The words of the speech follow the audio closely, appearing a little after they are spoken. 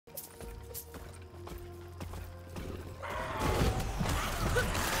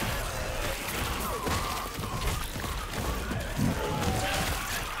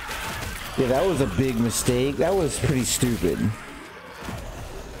Yeah, that was a big mistake. That was pretty stupid.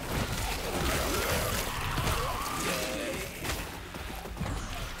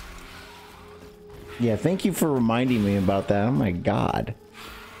 Yeah, thank you for reminding me about that. Oh my god.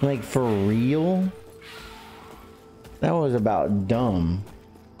 Like, for real? That was about dumb.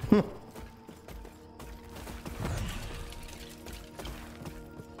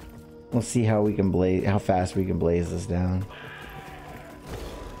 We'll see how we can blaze, how fast we can blaze this down.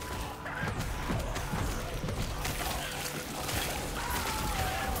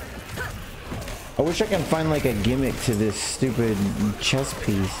 I wish I can find like a gimmick to this stupid chess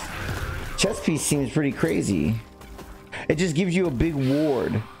piece. Chess piece seems pretty crazy. It just gives you a big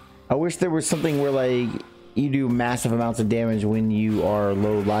ward. I wish there was something where like you do massive amounts of damage when you are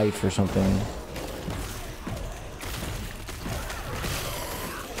low life or something.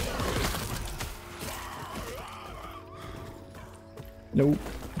 Nope.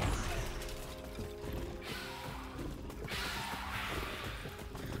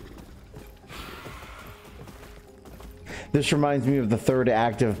 This reminds me of the third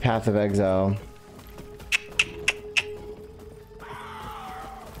act of Path of Exile.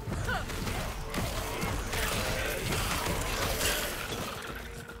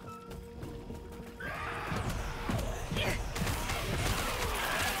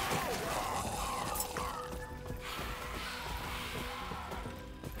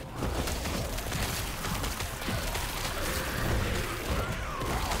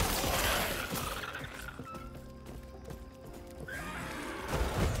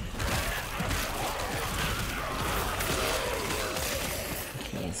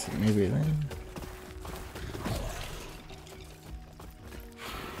 Maybe then.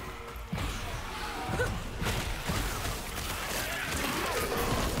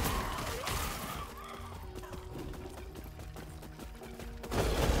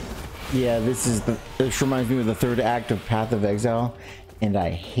 Yeah, this reminds me of the third act of Path of Exile, and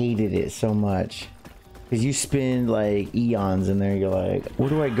I hated it so much. Because you spend like eons in there, you're like, where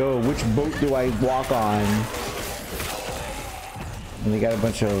do I go? Which boat do I walk on? And they got a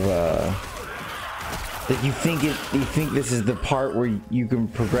bunch of like you think this is the part where you can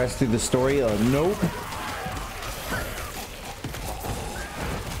progress through the story. Nope.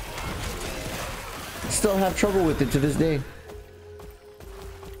 Still have trouble with it to this day.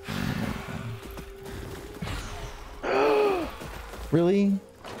 Really?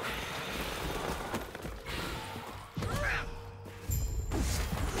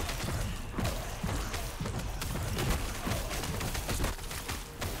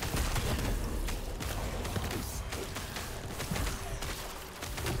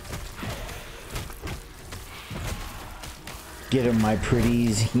 Get them, my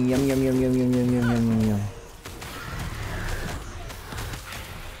pretties. Yum, yum, yum, yum, yum, yum, yum, yum, yum.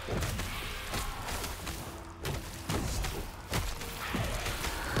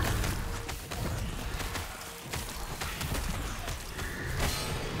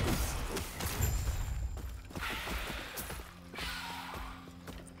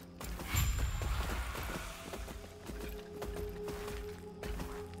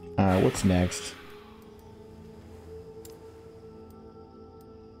 What's next?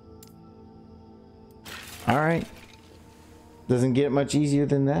 All right. Doesn't get much easier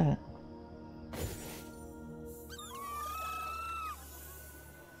than that.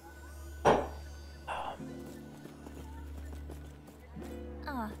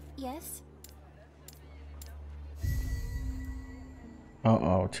 Yes.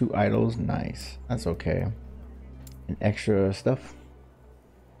 Uh-oh, 2 idols. Nice. That's okay. And extra stuff.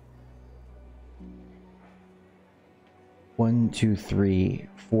 1, 2, 3,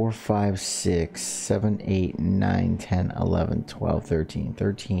 4, 5, 6, 7, 8, 9, 10, 11, 12,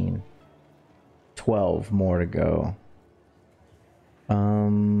 13, 12 more to go.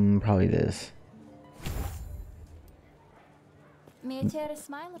 Probably this. May I tear a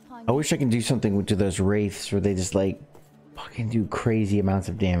smile upon I you? wish I can do something to those wraiths where they just like fucking do crazy amounts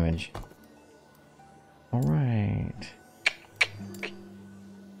of damage. All right.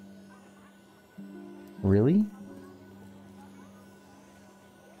 Really?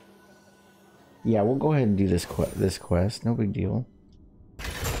 Yeah, we'll go ahead and do this quest. No big deal.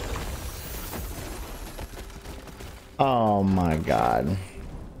 Oh my god.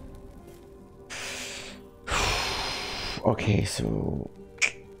 Okay, so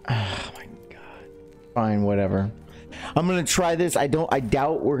oh my god. Fine, whatever. I'm gonna try this. I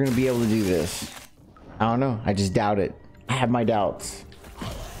doubt we're gonna be able to do this. I don't know. I just doubt it. I have my doubts.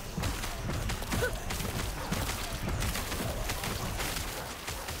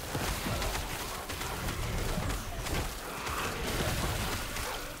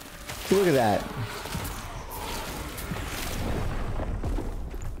 Look at that.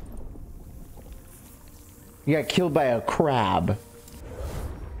 You got killed by a crab.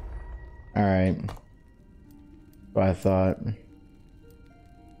 Alright. What I thought.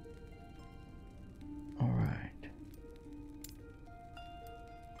 Alright.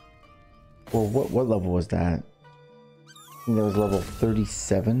 Well, what level was that? I think that was level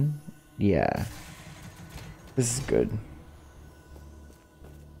 37? Yeah. This is good.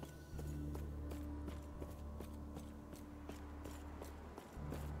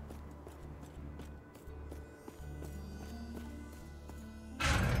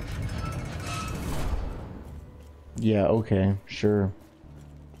 Yeah, okay, sure.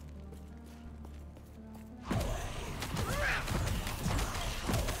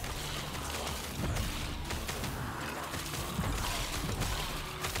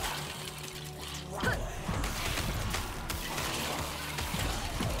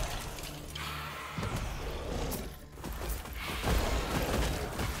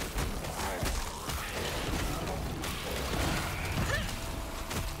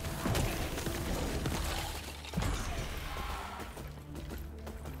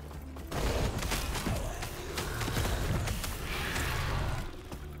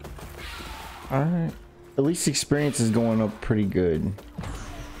 Alright. At least experience is going up pretty good.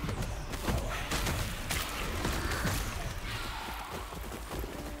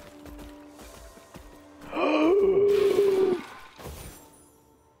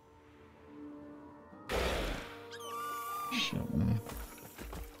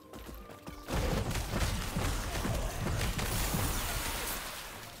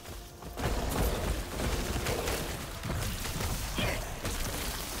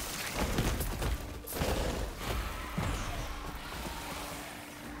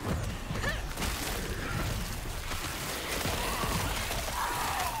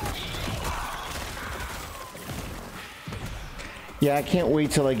 Yeah, I can't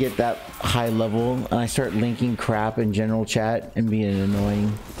wait till I get that high level and I start linking crap in general chat and being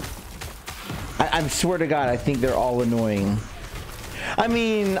annoying. I swear to God, I think they're all annoying. I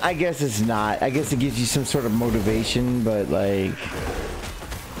mean, I guess it's not. I guess it gives you some sort of motivation, but like...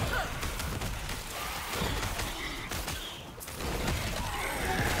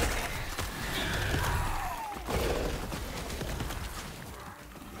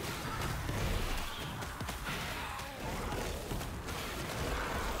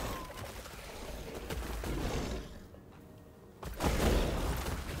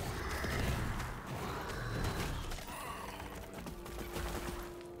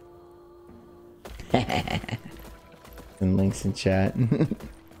 and links in chat.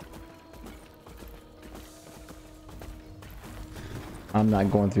 I'm not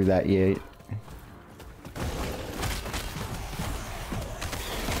going through that yet.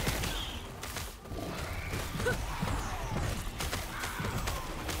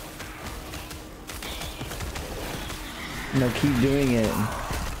 No, keep doing it.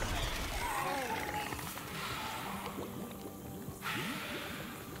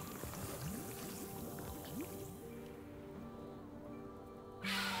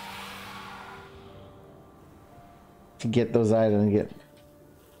 To get those items,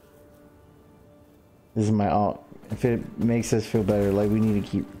 this is my alt. If it makes us feel better, like we need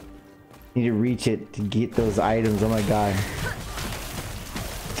to reach it to get those items. Oh my god.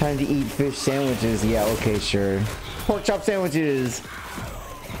 Time to eat fish sandwiches. Yeah, okay, sure. Pork chop sandwiches.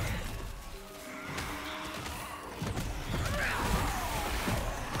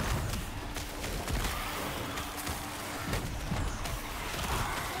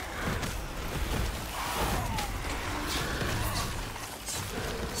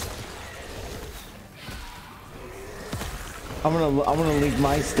 I'm gonna link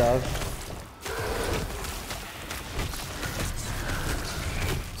my stuff.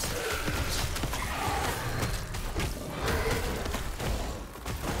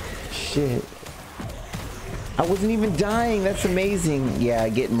 Shit. I wasn't even dying. That's amazing. Yeah, I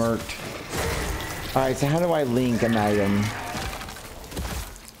get murked. Alright, so how do I link an item?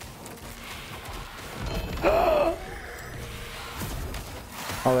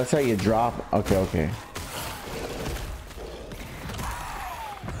 Oh, that's how you drop. Okay, okay.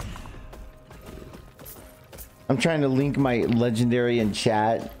 I'm trying to link my legendary in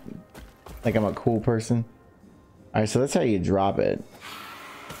chat like I'm a cool person. Alright, so that's how you drop it.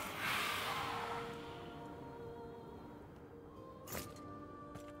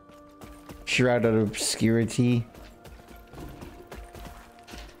 Shroud of Obscurity.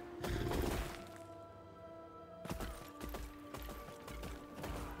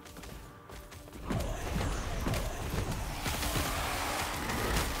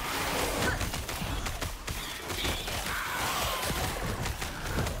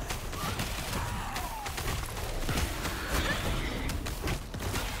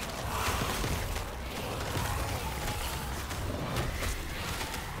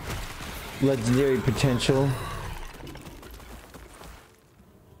 Legendary potential.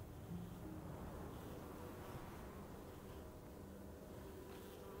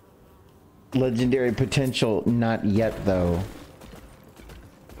 Legendary potential, not yet though.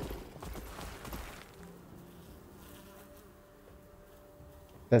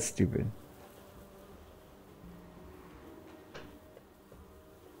 That's stupid.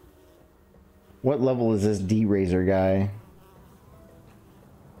 What level is this D-Razor guy?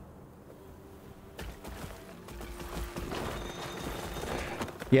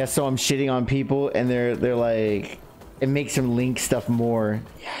 Yeah, so I'm shitting on people and they're like, it makes them link stuff more.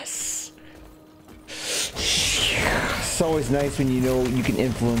 Yes. It's always nice when you know you can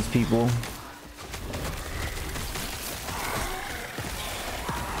influence people.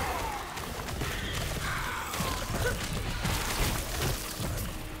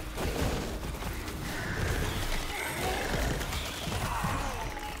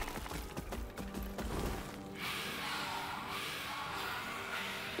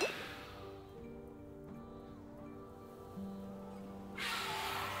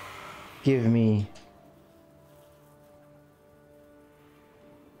 Give me.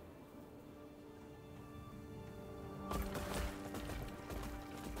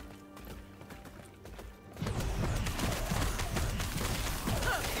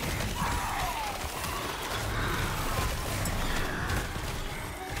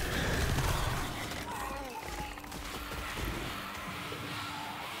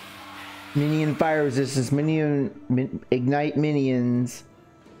 Minion fire resistance, ignite minions.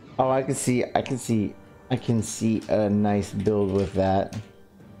 Oh, I can see a nice build with that.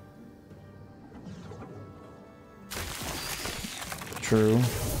 True.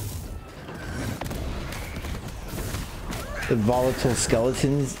 The volatile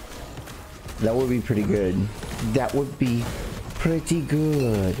skeletons, that would be pretty good. That would be pretty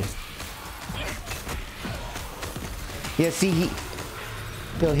good. Yeah, see,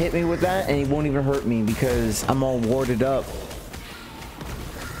 he'll hit me with that and he won't even hurt me because I'm all warded up.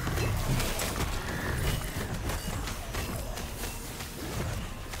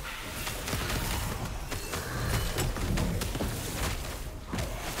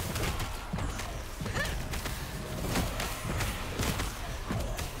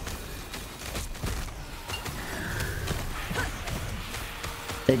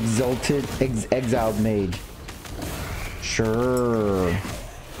 Exalted, exiled mage. Sure.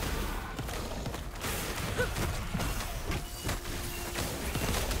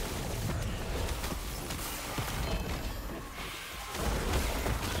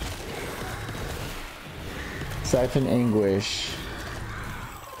 Siphon anguish.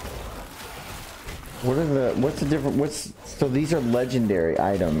 What's the difference? So these are legendary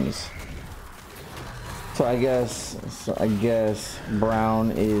items. So I guess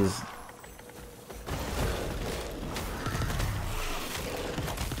brown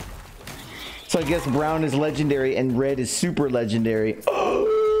is legendary and red is super legendary.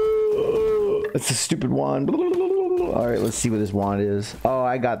 That's a stupid wand. All right, let's see what this wand is. Oh,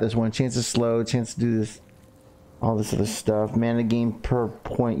 I got this one. Chance to slow, chance to do this, all this other stuff. Mana gain per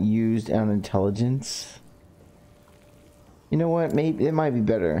point used on intelligence. You know what? Maybe it might be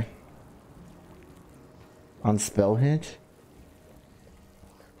better on spell hit.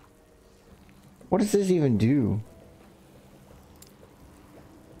 What does this even do?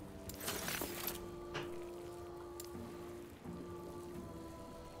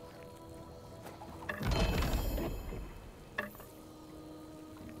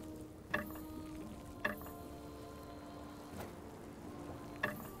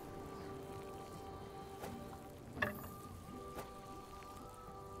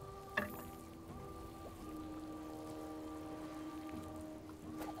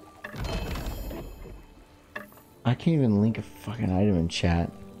 I can't even link a fucking item in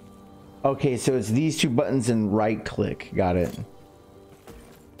chat. Okay, so it's these two buttons and right click. Got it.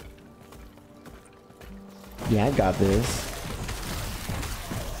 Yeah, I got this.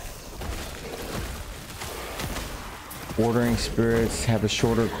 Ordering spirits have a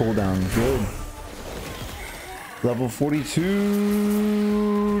shorter cooldown. Good. Level 42.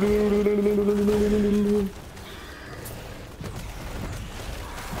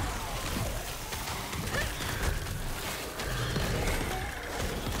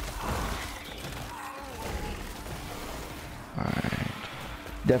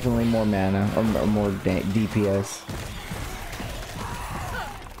 Definitely more mana or more DPS.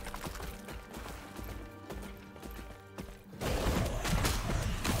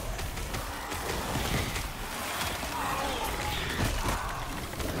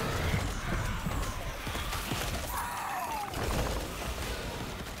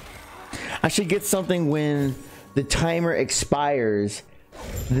 I should get something when the timer expires,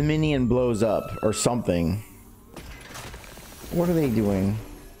 the minion blows up or something. What are they doing?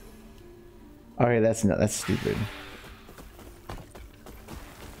 Alright, that's stupid.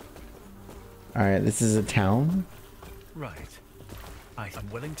 Alright, this is a town? Right. I'm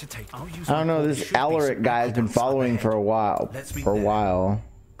willing to take. I'll use I don't know, this Alaric guy has been following for a while.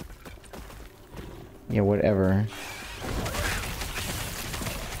 Yeah, whatever.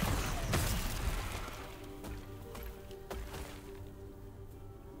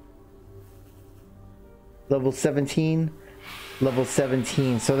 Level 17. Level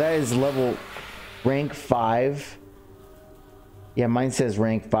 17. So that is level rank 5. Yeah, mine says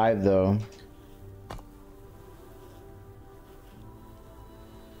rank 5 though.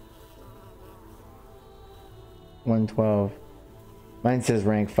 112. Mine says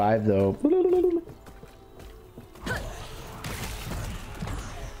rank 5 though.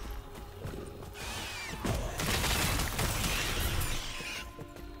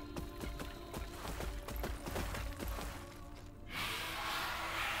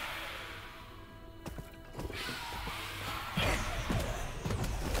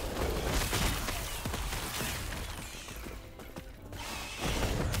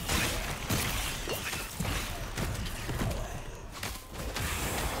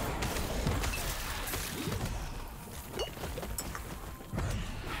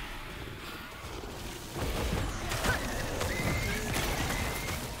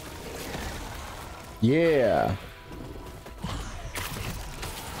 Yeah.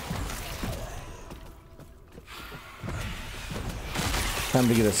 Time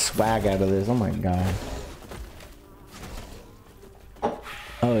to get a swag out of this. Oh my god.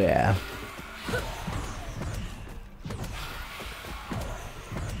 Oh yeah.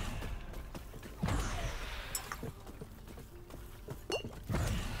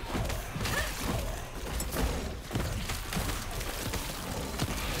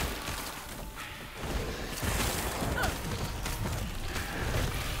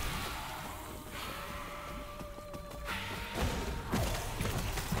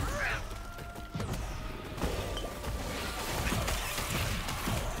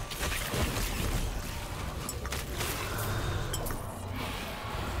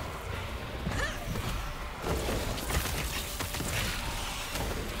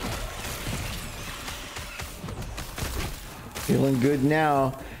 Feeling good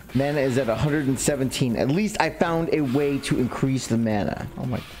now. Mana is at 117. At least I found a way to increase the mana. Oh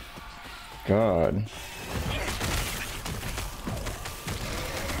my god.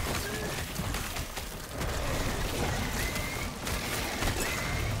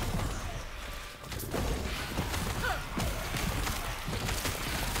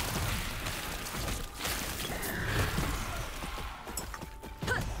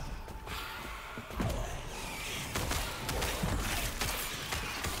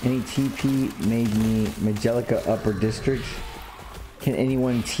 Any TP made me Majelica Upper District? Can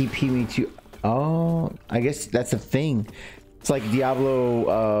anyone TP me to... Oh, I guess that's a thing. It's like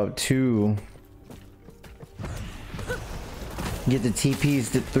Diablo 2. Get the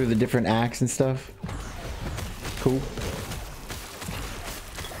TPs through the different acts and stuff. Cool.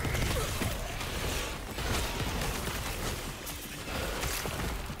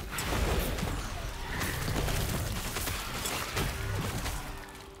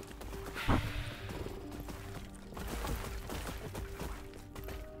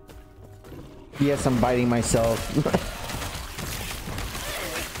 Yes, I'm biting myself.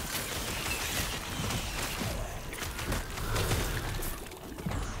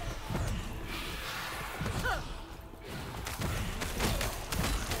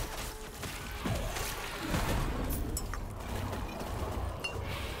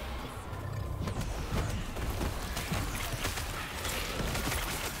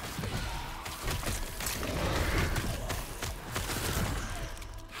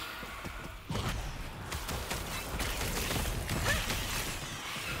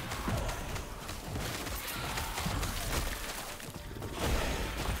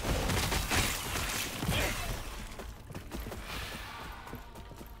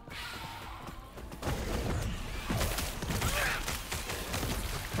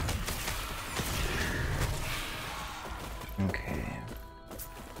 Okay.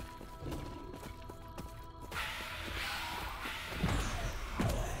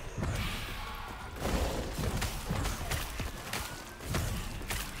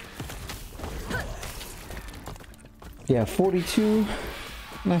 Yeah, 42.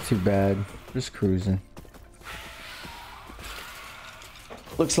 Not too bad. Just cruising.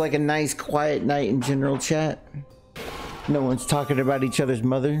 Looks like a nice quiet night in general chat. No one's talking about each other's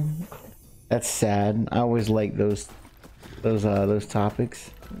mother. That's sad. I always like those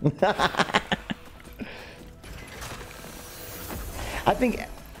topics. I think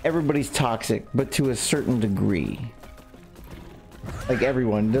everybody's toxic, but to a certain degree. Like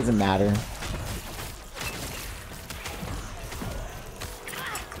everyone, it doesn't matter.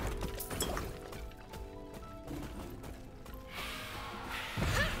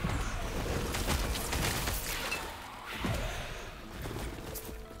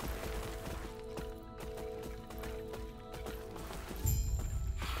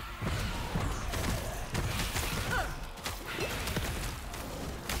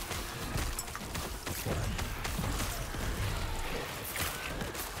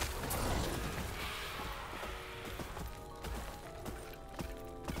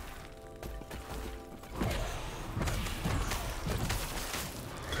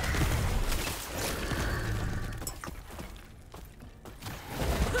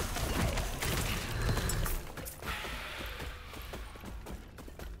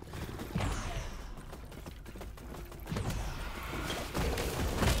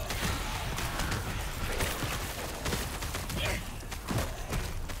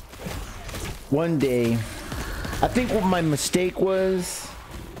 One day, I think what my mistake was,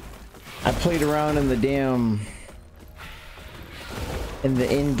 I played around in the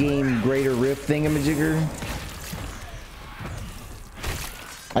in-game greater rift thingamajigger.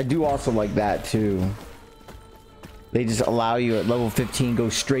 I do also like that too. They just allow you at level 15 go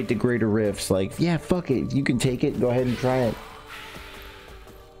straight to greater rifts. Like, yeah, fuck it, you can take it, go ahead and try it.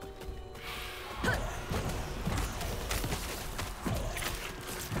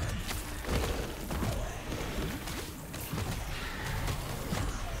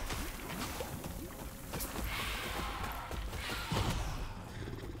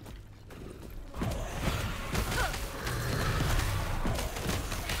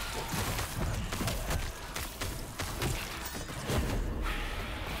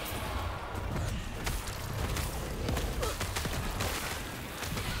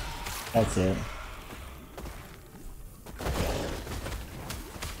 That's it.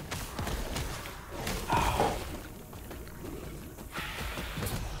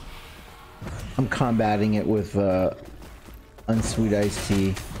 I'm combating it with unsweet iced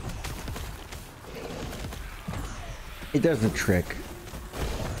tea. It does the trick.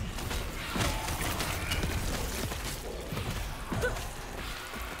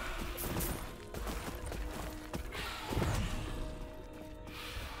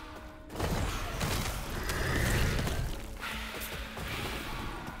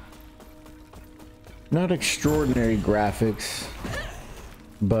 Not extraordinary graphics,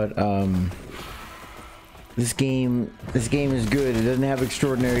 but this game is good. It doesn't have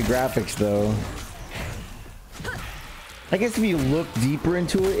extraordinary graphics though. I guess if you look deeper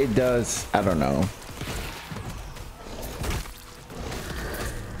into it, it does. I don't know.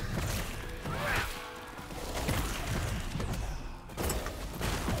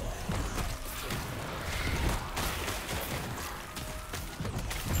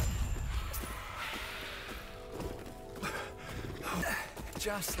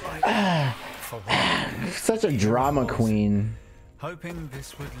 Just like for one, Such a drama queen. hoping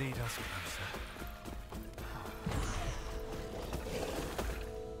this would lead us closer.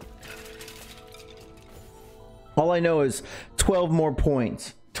 All I know is 12 more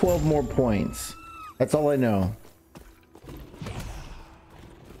points. 12 more points. That's all I know.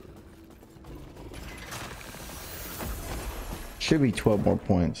 Should be 12 more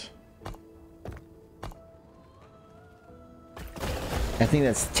points. I think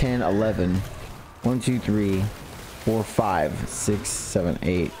that's 10, 11. 1, 2, 3, 4, 5, 6, 7,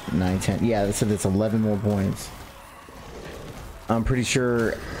 8, 9, 10. Yeah, that said it's 11 more points. I'm pretty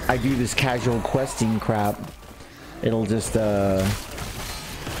sure I do this casual questing crap. It'll just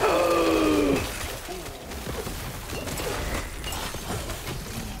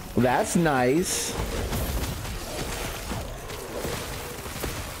that's nice.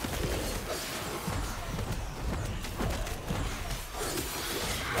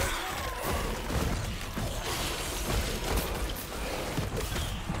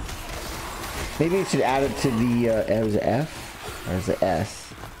 Maybe it should add it to the it was F or is it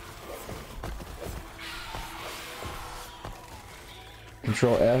S?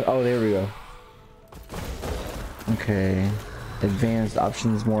 Control F. Oh, there we go. Okay. Advanced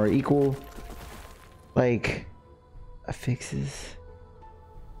options more equal. Like affixes.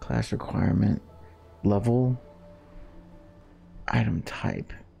 Class requirement. Level. Item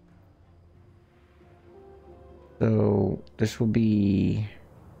type. So this will be.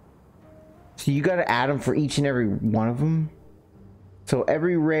 So you got to add them for each and every one of them. So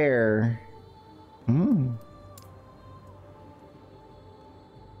every rare Hmm.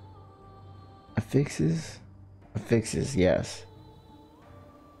 Affixes? Affixes, yes.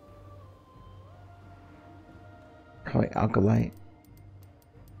 Probably alkalite.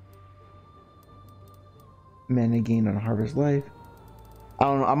 Mana gain on Harvest Life. I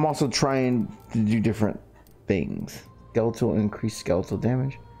don't know. I'm also trying to do different things. Skeletal, increased skeletal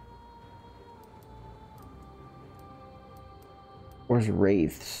damage. Where's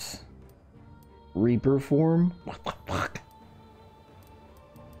Wraiths? Reaper form? What the fuck?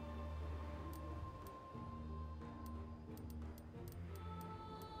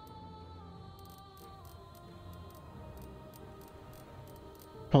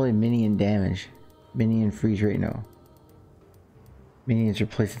 Probably minion damage. Minion freeze rate, no. Minions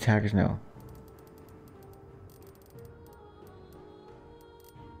replace attackers, no.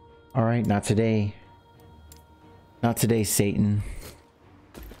 Alright, not today. Not today, Satan.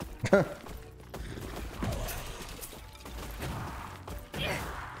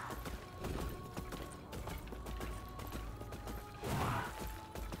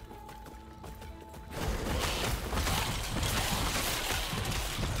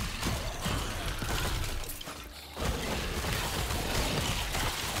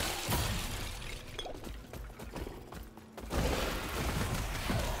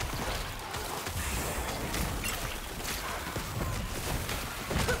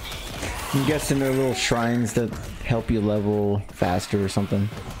 I'm guessing they're little shrines that help you level faster or something.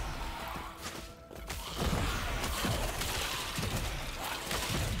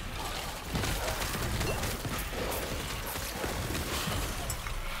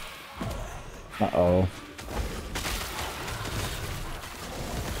 Uh-oh.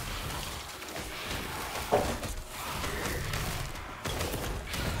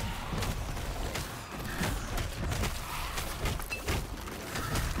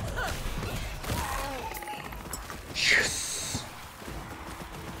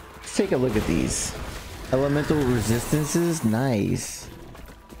 Take a look at these elemental resistances. Nice.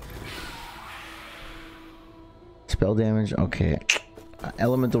 Spell damage. Okay.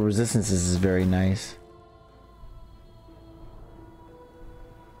 Elemental resistances is very nice.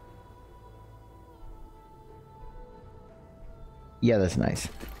 Yeah, that's nice.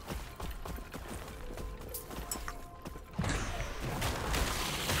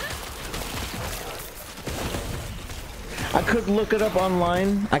 I could look it up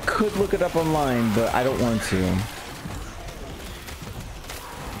online. I could look it up online, but I don't want to.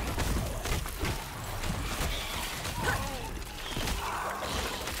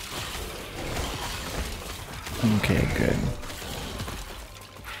 Okay, good.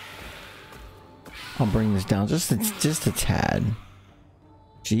 I'll bring this down just a tad.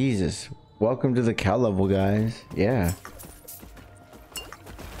 Jesus. Welcome to the cow level, guys. Yeah.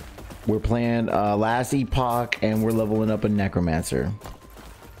 We're playing last Epoch, and we're leveling up a Necromancer.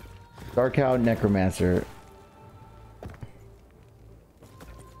 Dark Cow Necromancer.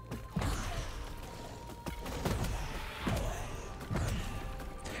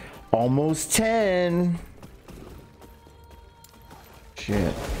 Almost 10. Shit.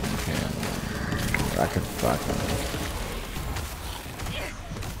 Okay. I could fuck them.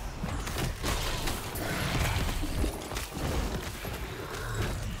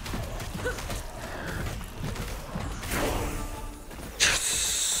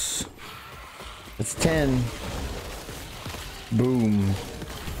 It's 10. Boom.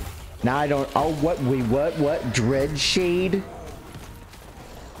 Now I don't. Oh, what? Wait, what? Dread Shade?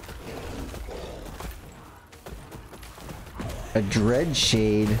 A Dread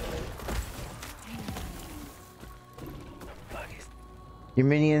Shade. Your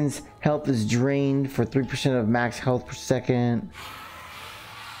minions' health is drained for 3% of max health per second.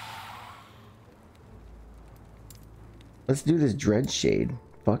 Let's do this Dread Shade.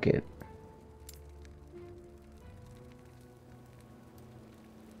 Fuck it.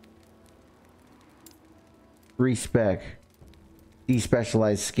 Respec.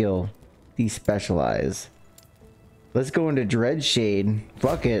 Despecialized skill. Despecialize. Let's go into Dread Shade.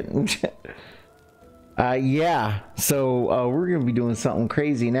 Fuck it. Yeah. So we're gonna be doing something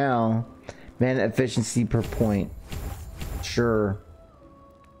crazy now. Mana efficiency per point. Sure.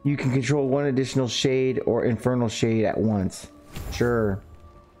 You can control one additional shade or infernal shade at once. Sure.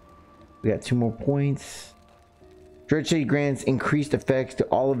 We got 2 more points. Dread Shade grants increased effects to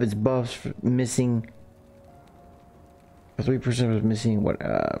all of its buffs missing. 3% was missing. What?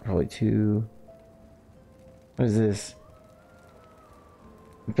 Probably 2. What is this?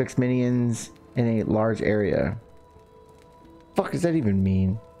 Inflicts minions in a large area. Fuck does that even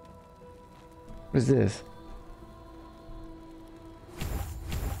mean? What is this?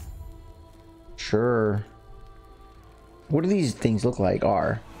 Sure. What do these things look like?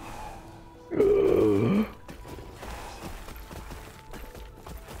 R. I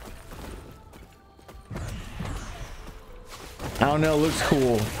don't know, looks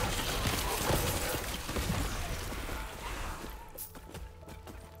cool.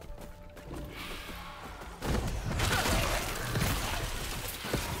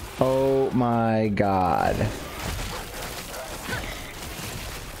 Oh my god.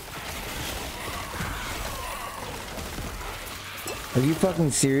 Are you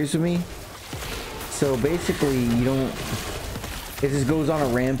fucking serious with me? So basically you don't, it just goes on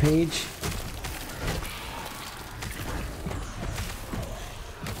a rampage.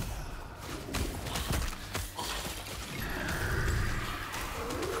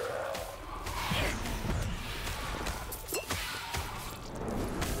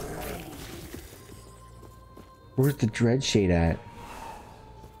 Where's the dread shade at?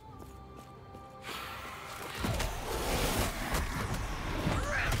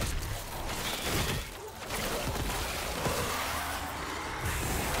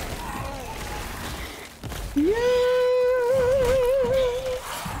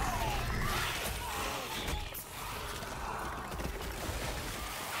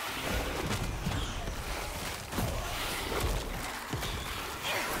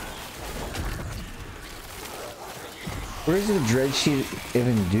 What does the dread sheet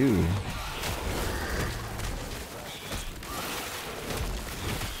even do?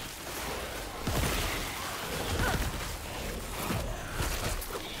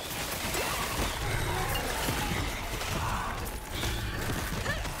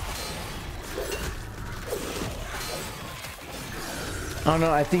 Oh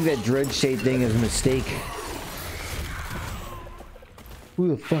no, I think that dread shade thing is a mistake. Who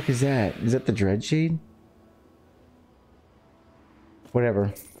the fuck is that? Is that the dread shade?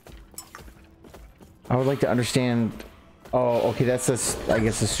 Whatever. I would like to understand. Oh, okay, that's a, I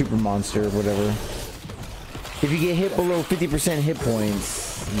guess, a super monster or whatever. If you get hit below 50% hit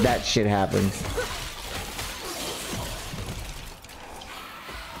points, that shit happens.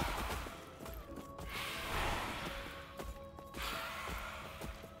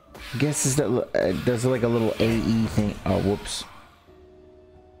 I guess is that there's like a little AE thing. Oh, whoops.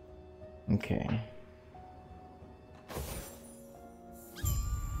 Okay.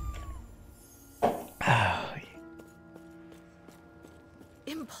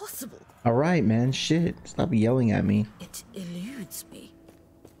 Impossible. All right, man. Shit. Stop yelling at me. It eludes me.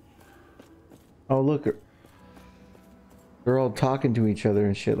 Oh, look. They're all talking to each other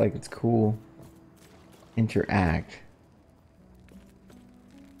and shit like it's cool. Interact.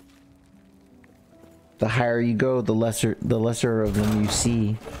 The higher you go, the lesser of them you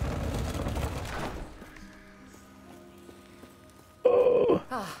see. Oh.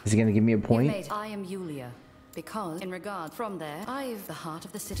 Is he gonna give me a point? I am Yulia. Because in regard from there, I've the heart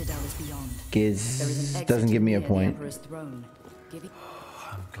of the citadel is beyond. Giz doesn't give me a point. Throne.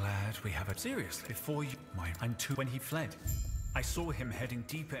 I'm glad we have it. Seriously, before you, and two, when he fled, I saw him heading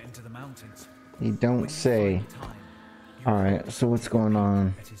deeper into the mountains. You don't say. All right, so what's going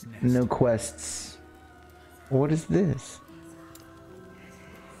on? No quests. What is this?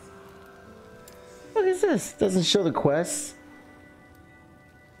 What is this? Doesn't show the quests.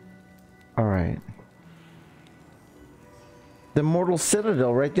 All right. The Mortal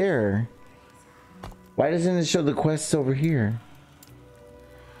Citadel right there. Why doesn't it show the quests over here?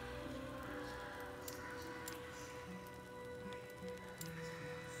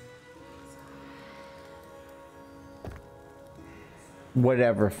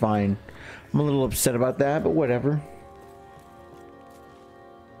 Whatever, fine. I'm a little upset about that, but whatever.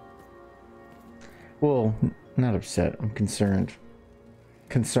 Well, not upset. I'm concerned.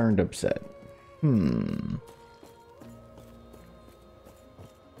 Concerned upset.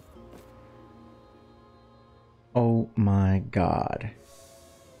 Oh my god.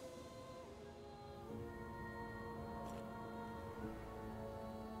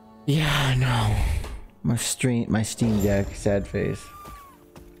 Yeah, I know. My Steam Deck, sad face.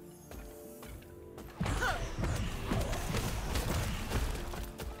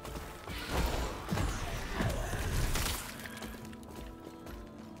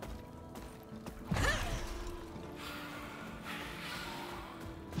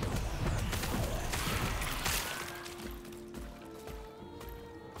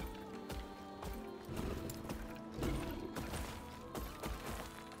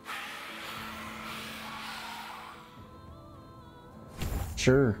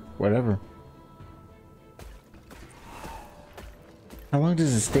 Sure, whatever. How long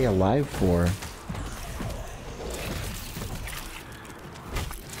does it stay alive for?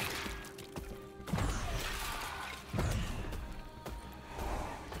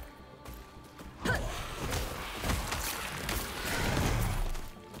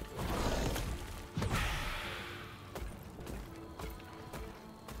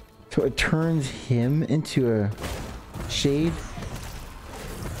 So it turns him into a shade.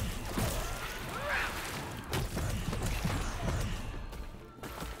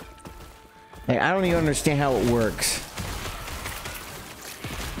 Like, I don't even understand how it works.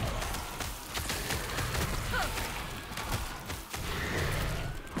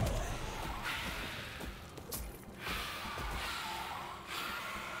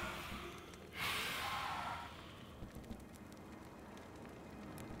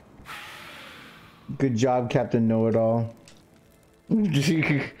 Good job, Captain Know-It-All.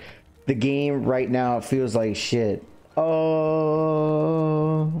 The game right now, it feels like shit.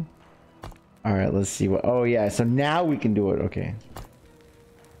 Oh. All right, let's see what. Oh yeah, so now we can do it. Okay.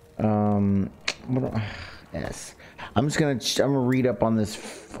 Yes. I'm gonna read up on this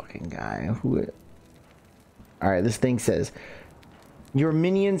fucking guy. Who? All right, this thing says your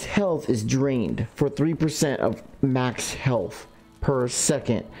minion's health is drained for 3% of max health per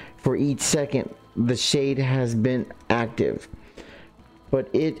second for each second the shade has been active, but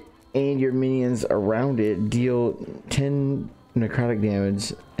it and your minions around it deal 10 necrotic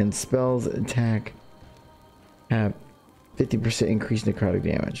damage, and spells attack have 50% increased necrotic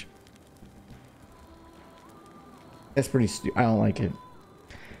damage. That's pretty stupid. I don't like it.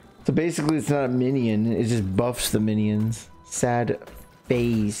 So basically it's not a minion, it just buffs the minions. Sad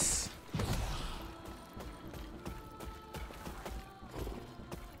face.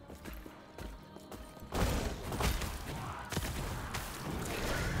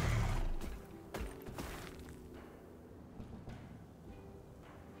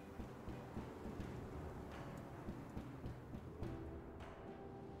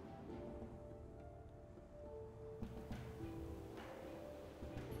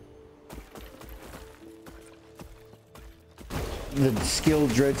 The skill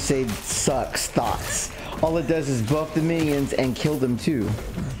Dread Save sucks. Thoughts. All it does is buff the minions and kill them too.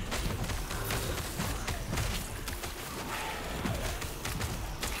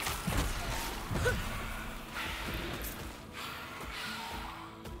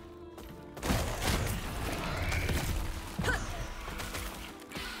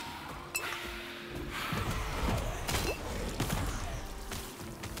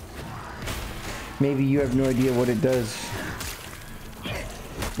 Maybe you have no idea what it does.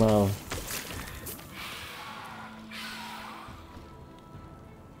 Well,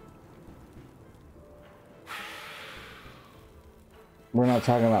 we're not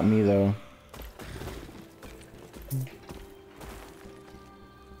talking about me though.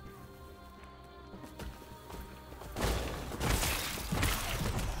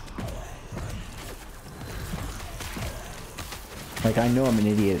 Like, I know I'm an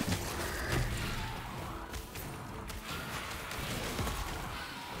idiot.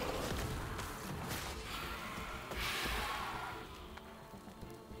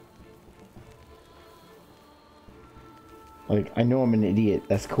 Like, I know I'm an idiot,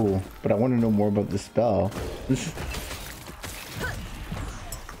 that's cool, but I want to know more about the spell.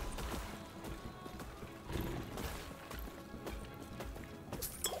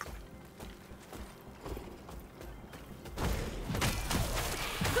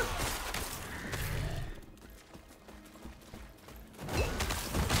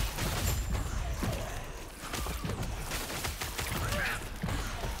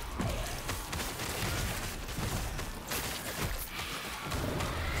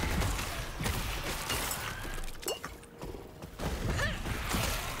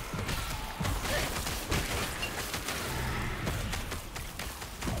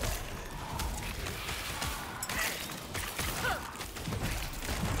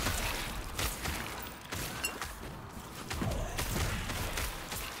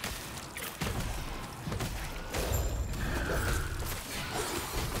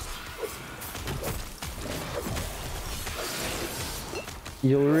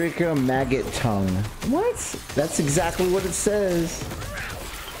 Eureka Maggot Tongue. What? That's exactly what it says.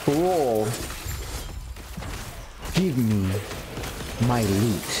 Cool. Give me my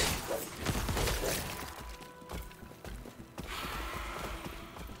loot.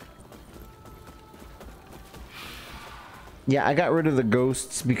 Yeah, I got rid of the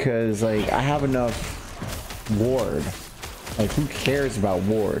ghosts because, like, I have enough ward. Like, who cares about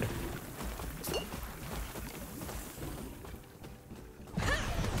ward?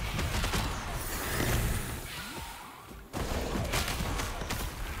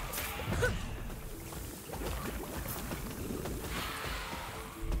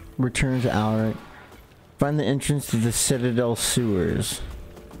 Return to Alric. Find the entrance to the Citadel sewers.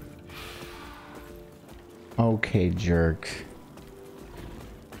 Okay, jerk.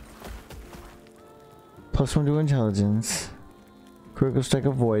 +1 to intelligence. Critical strike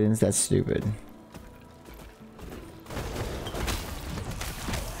avoidance. That's stupid.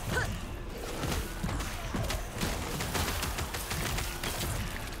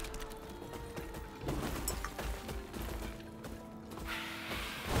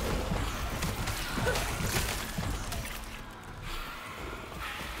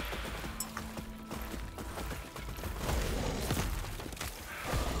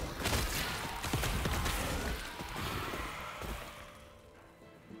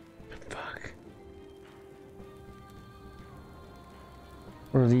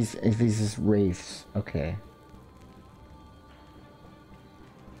 What are these? If these is wraiths, okay.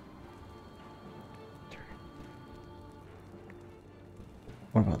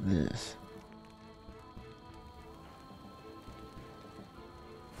 What about this?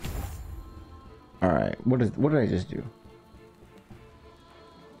 All right. What did I just do?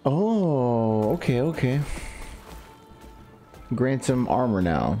 Oh, okay. Grant some armor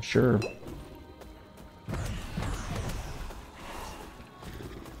now. Sure.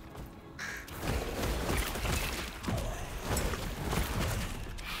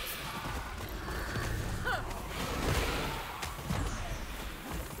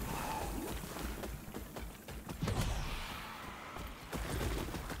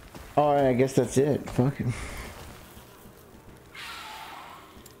 Oh, I guess that's it. Fucking.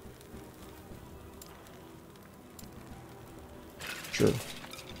 Sure.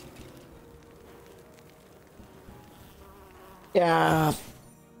 Yeah.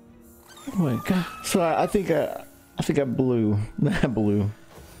 Oh my god. So I think I blew. I blew.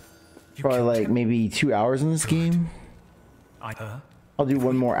 Probably like maybe 2 hours in this game. I'll do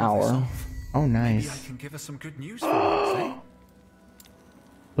one more hour. Oh, nice. Maybe I can give us some good news for once, eh?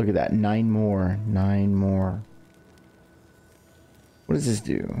 Look at that. 9 more. 9 more. What does this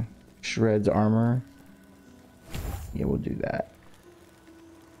do? Shreds armor. Yeah, we'll do that.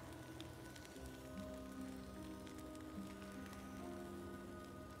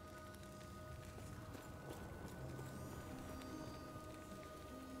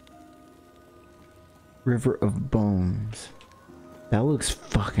 River of Bones. That looks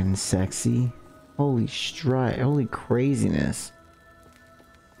fucking sexy. Holy strike. Holy craziness.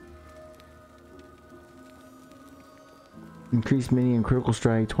 Increase minion critical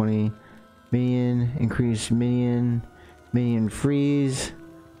strike 20 minion, increase minion freeze,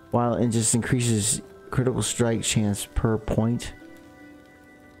 while it just increases critical strike chance per point.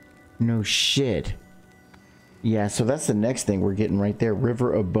 No shit. Yeah, so that's the next thing we're getting right there.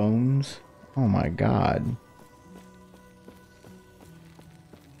 River of Bones. Oh my god.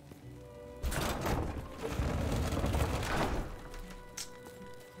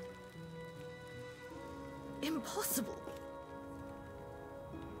 Impossible.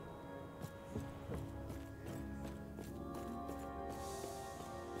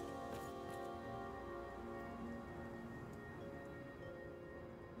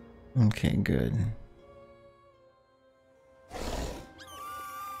 Okay, good.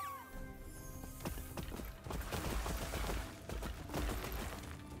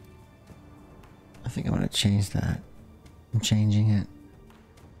 I think I'm gonna change that. I'm changing it.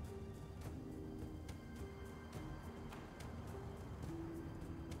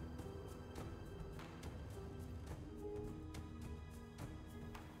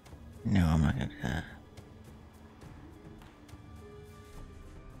 No, I'm not gonna do that.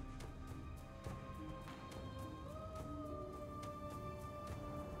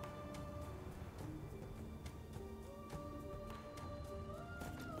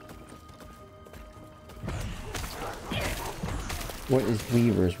 What is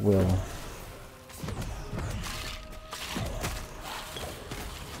Weaver's will?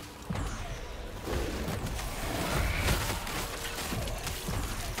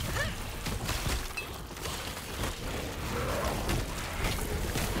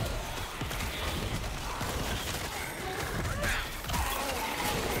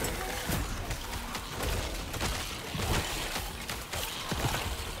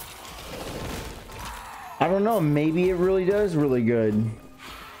 I don't know, maybe it really does really good.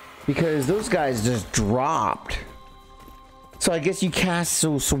 Because those guys just dropped. So I guess you cast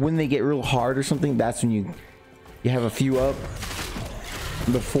so when they get real hard or something, that's when you have a few up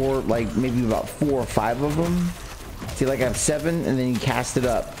before, like maybe about 4 or 5 of them. See, like I have 7 and then you cast it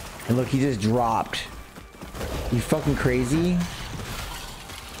up. And look, he just dropped. You fucking crazy?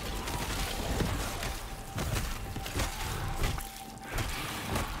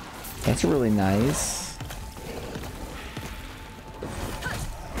 That's really nice.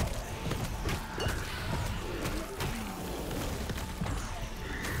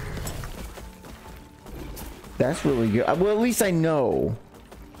 That's really good. Well, at least I know.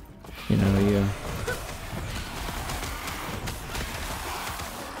 You know, yeah.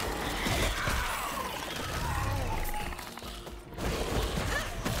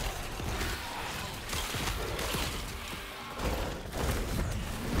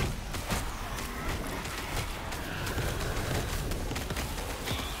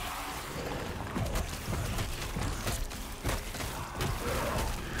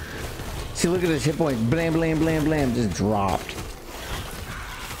 See, look at his hit points. Blam, blam, blam, blam. Just dropped.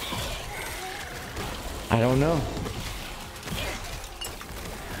 I don't know.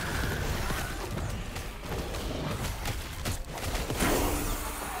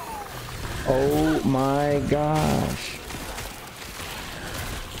 Oh my gosh.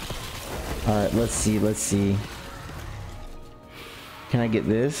 Alright, let's see. Let's see. Can I get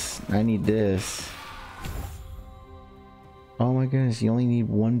this? I need this. Oh my goodness, you only need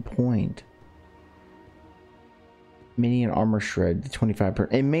 1 point. Mini and armor shred,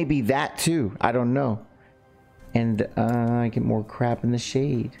 25%. It may be that too. I don't know. And I get more crap in the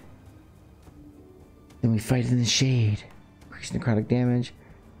shade. Then we fight in the shade. Increase necrotic damage.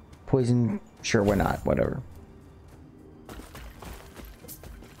 Poison. Sure, why not? Whatever.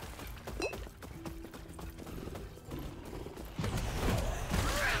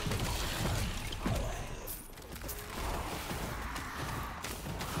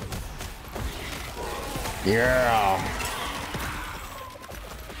 Yeah.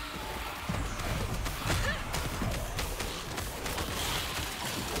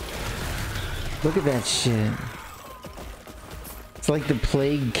 Look at that shit. It's like the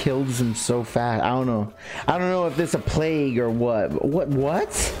plague kills him so fast. I don't know. I don't know if this is a plague or what.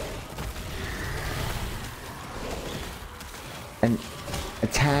 What? And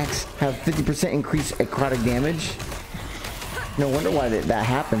attacks have 50% increased necrotic damage. No wonder why that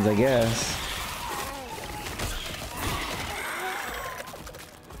happens, I guess.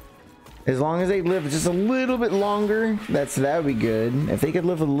 As long as they live just a little bit longer, that would be good. If they could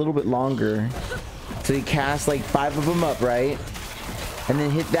live a little bit longer. So you cast like 5 of them up, right? And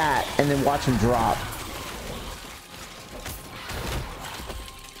then hit that, and then watch them drop.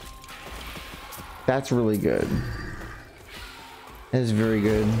 That's really good. That is very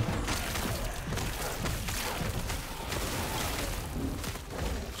good.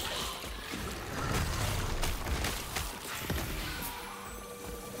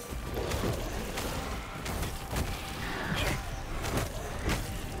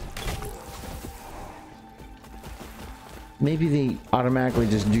 Maybe they automatically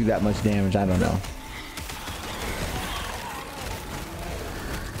just do that much damage. I don't know.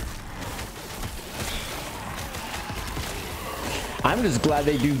 I'm just glad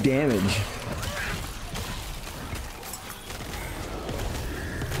they do damage.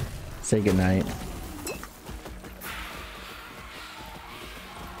 Say goodnight.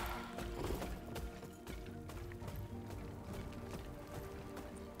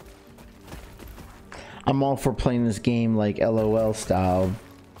 I'm all for playing this game like LOL style.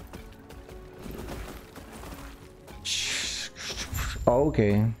 Oh,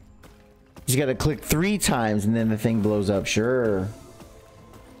 okay. You gotta click 3 times and then the thing blows up. Sure.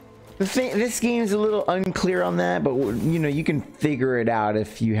 This game is a little unclear on that, but you know, you can figure it out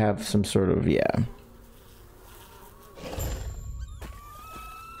if you have some sort of, yeah.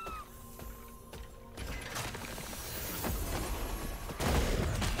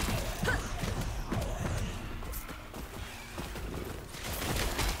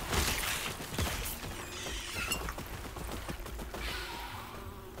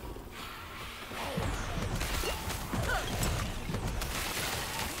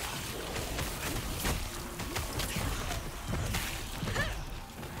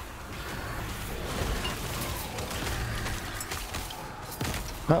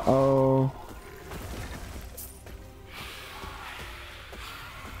 Uh-oh.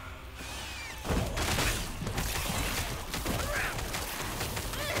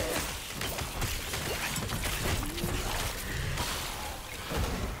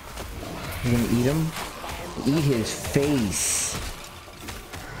 You gonna eat him? Eat his face.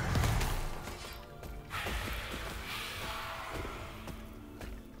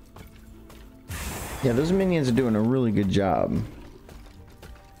 Yeah, those minions are doing a really good job.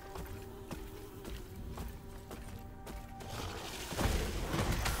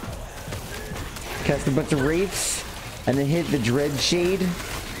 Cast a bunch of wraiths and then hit the dread shade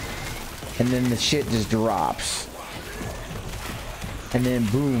and then the shit just drops and then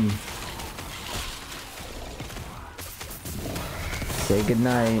boom, say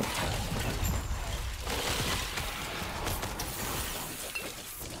goodnight.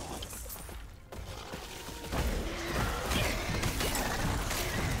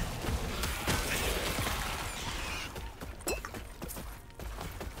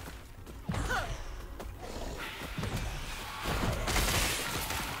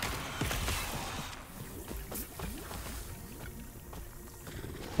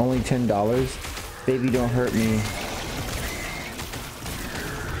 Only $10. Baby, don't hurt me.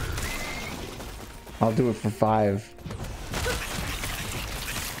 I'll do it for $5.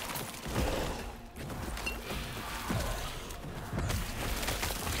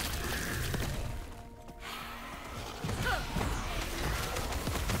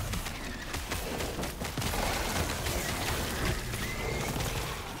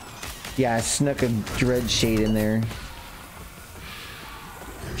 Yeah, I snuck a dread shade in there.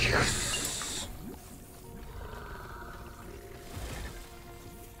 Yes.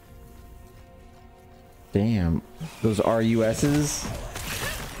 Damn, those RUSs.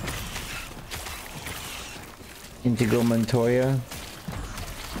 Integral Montoya.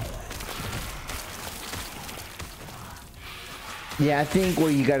 Yeah, I think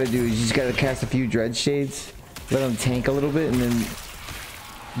what you gotta do is you just gotta cast a few dread shades, let them tank a little bit, and then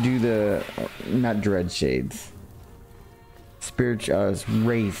do the not dread shades, spiritual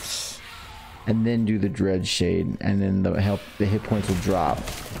wraiths, and then do the dread shade, and then the hit points will drop.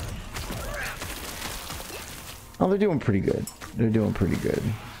 Oh, they're doing pretty good. They're doing pretty good.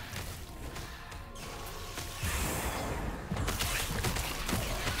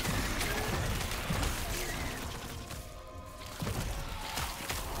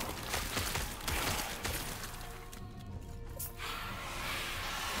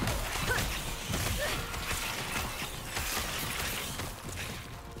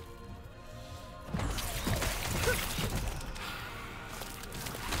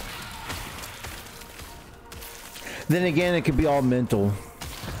 Then again, it could be all mental.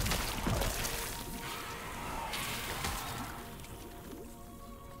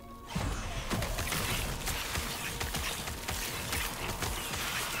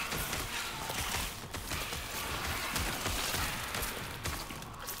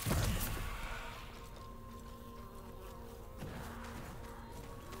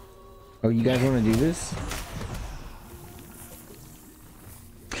 Oh, you guys want to do this?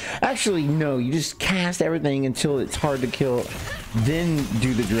 Actually, no, you just cast everything until it's hard to kill, then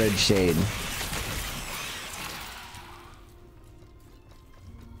do the dread shade.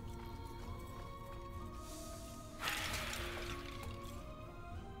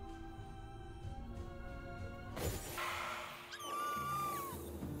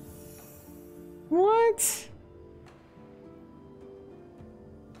 What?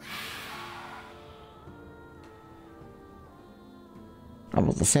 I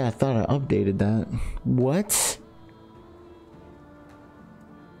was to say, I thought I updated that. What?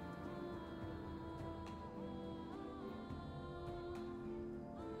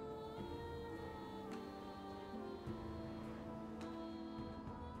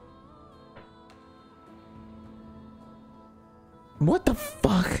 What the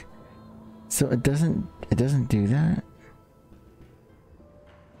fuck? So it doesn't do that?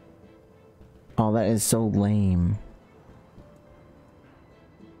 Oh, that is so lame.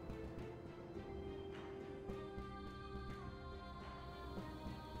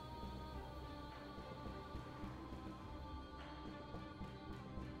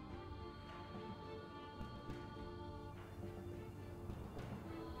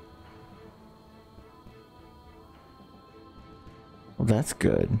 Well, that's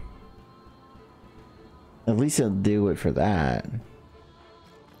good. At least it'll do it for that.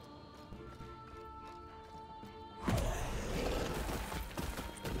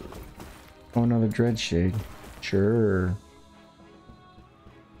 Oh, another dread shade. Sure.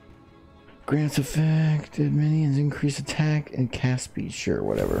 Grants affected minions increase attack and cast speed. Sure,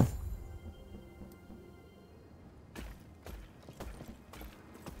 whatever.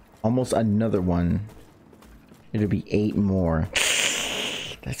 Almost another one. It'll be 8 more.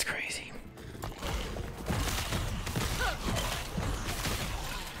 That's crazy.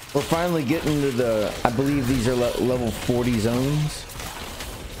 We're finally getting to the, I believe these are level 40 zones.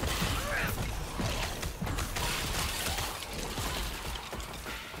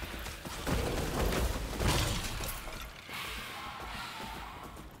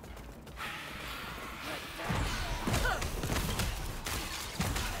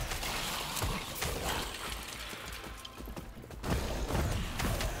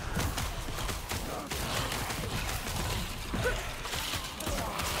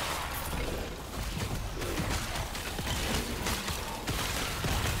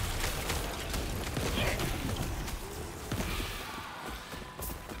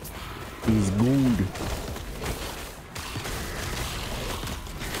 He's good.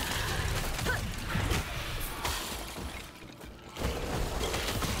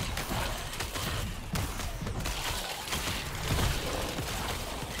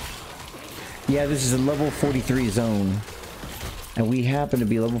 Yeah, this is a level 43 zone. And we happen to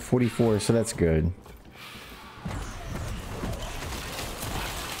be level 44, so that's good.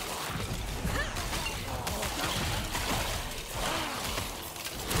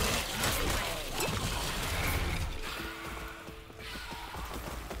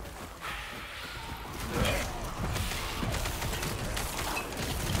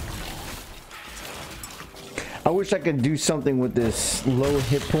 I wish I could do something with this low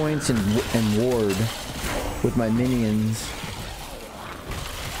hit points and ward with my minions.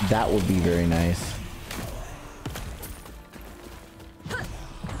 That would be very nice.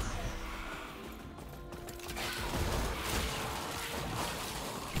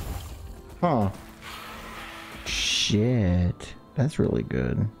 Huh. Shit. That's really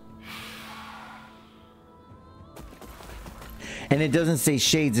good. And it doesn't say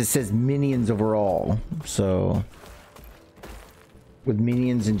shades, it says minions overall. So, with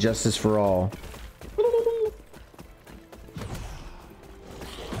minions and justice for all.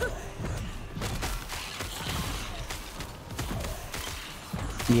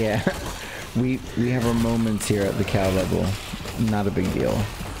 Yeah, we have our moments here at the cow level. Not a big deal.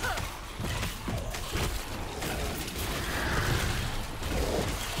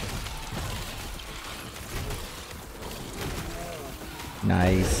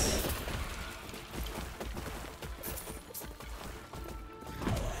 Nice.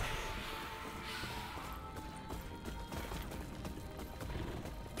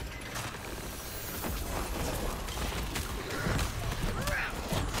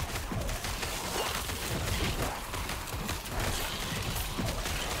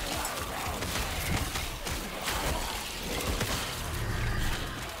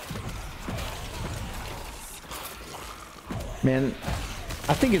 Man,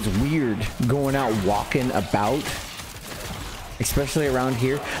 I think it's weird going out walking about, especially around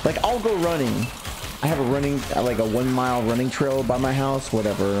here. Like, I'll go running. I have a running, like a 1 mile running trail by my house,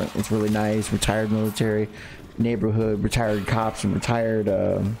 whatever. It's really nice. Retired military neighborhood, retired cops and retired,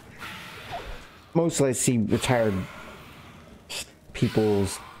 mostly I see retired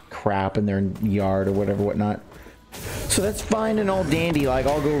people's crap in their yard or whatever, whatnot. So that's fine and all dandy. Like,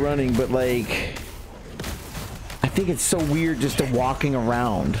 I'll go running, but like, I think it's so weird just to walking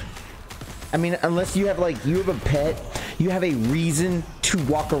around. I mean, unless you have like, you have a pet, you have a reason to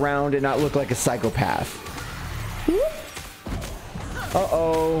walk around and not look like a psychopath.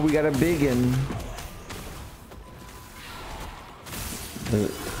 Uh-oh, we got a biggin.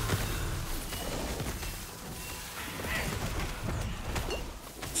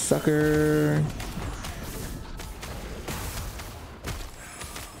 Sucker.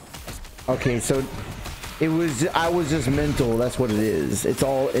 Okay, so I was just mental. That's what it is. It's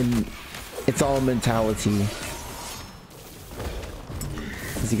all mentality.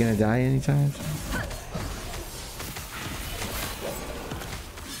 Is he gonna die anytime?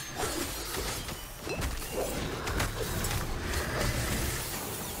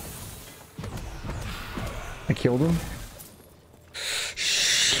 I killed him.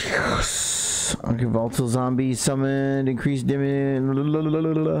 Okay, volatile zombie summoned, increased damage.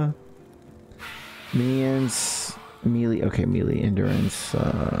 Minions, melee. Okay, melee endurance.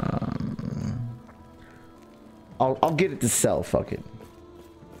 I'll get it to sell. Fuck it.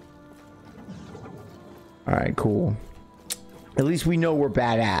 All right, cool. At least we know we're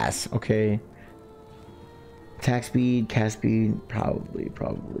badass. Okay. Attack speed, cast speed, probably.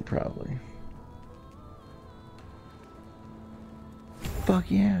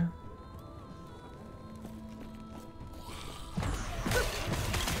 Fuck yeah.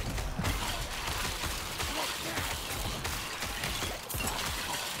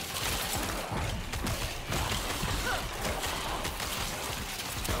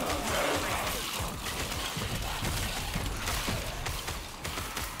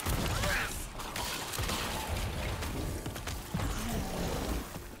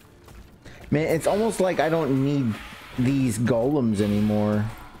 Man, it's almost like I don't need these golems anymore.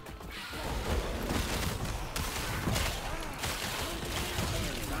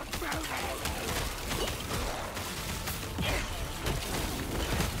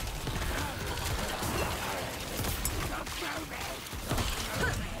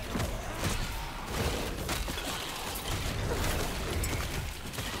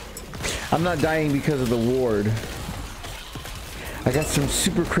 I'm not dying because of the ward. I got some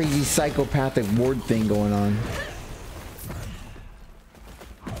super crazy psychopathic ward thing going on.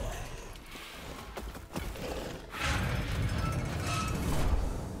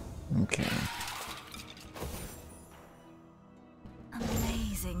 Okay.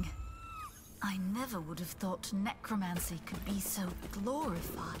 Amazing. I never would have thought necromancy could be so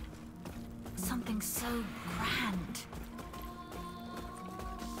glorified. Something so grand.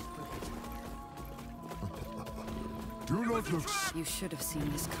 Do not look. You should have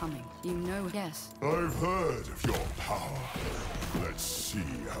seen this coming. You know, yes. I've heard of your power. Let's see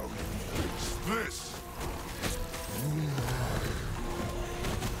how you use this.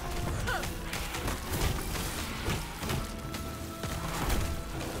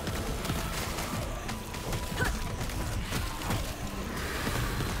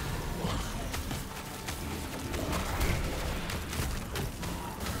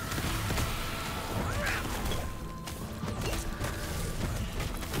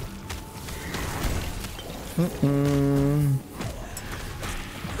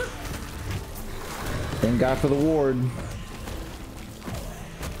 Thank God for the ward.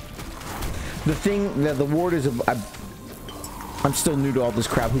 The thing that the ward is, I'm still new to all this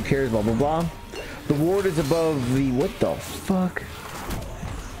crap. Who cares? Blah blah blah. The ward is above the what the fuck?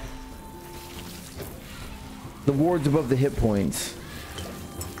 The ward's above the hit points.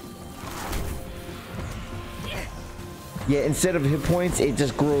 Yeah, instead of hit points, it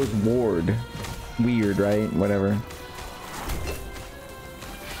just grows ward. Weird, right? Whatever.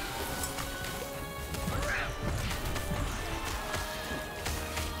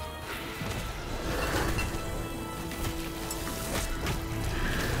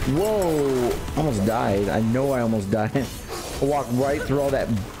 Whoa! Almost died. I know I almost died. I walked right through all that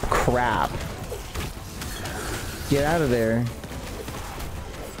crap. Get out of there.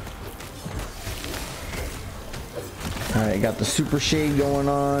 Alright, got the super shade going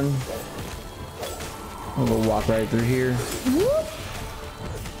on. I'm gonna walk right through here. Whoop.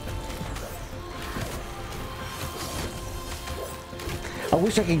 I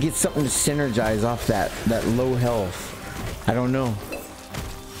wish I could get something to synergize off that low health. I don't know.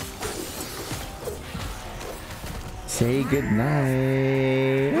 Say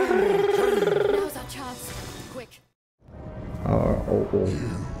goodnight. Now's our chance. Quick. You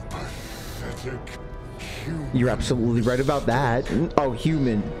pathetic human. You're absolutely right about that. Oh,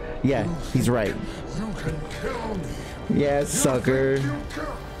 human. Yeah, he's right. You can kill me. Yeah, sucker.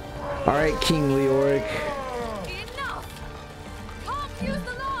 Alright, King Leoric. Enough! Can't use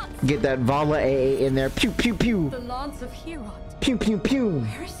the lance! Get that Vala AA in there. Pew, pew, pew. The Lance of Huron. Pew, pew, pew.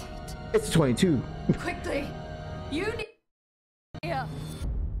 Where is it? It's a 22. Quickly! You need... Here.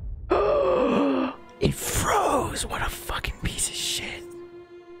 It froze. What a fucking piece of shit.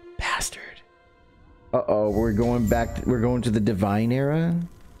 Bastard. Uh-oh, we're going back. We're going to the Divine Era?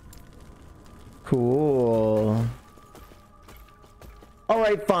 Cool.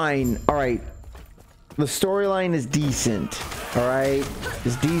 Alright, fine. Alright. The storyline is decent. Alright?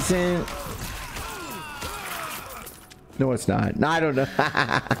 It's decent. No, it's not. No, I don't know.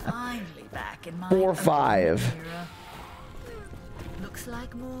 Finally back in my 4-5. era. Looks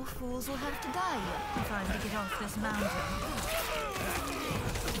like more fools will have to die yet trying to get off this mountain.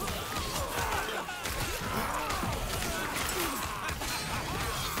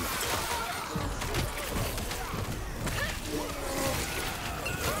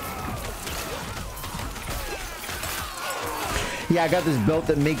 Yeah, I got this belt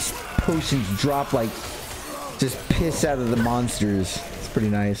that makes potions drop like just piss out of the monsters. It's pretty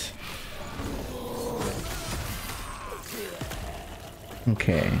nice.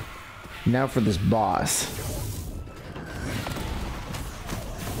 Okay. Now for this boss.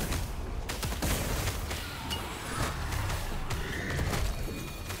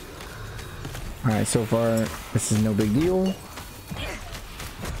 Alright, so far this is no big deal.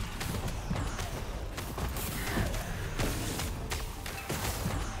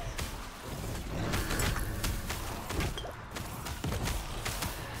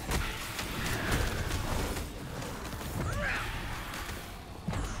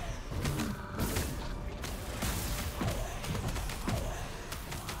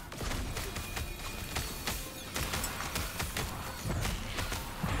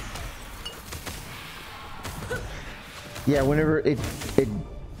 Yeah, whenever it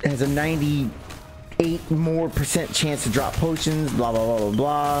has a 98% more chance to drop potions, blah blah blah blah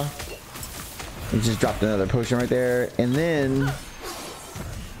blah. It just dropped another potion right there, and then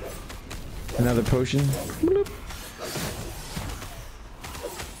another potion. Bloop.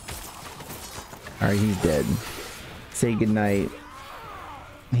 All right, he's dead. Say goodnight.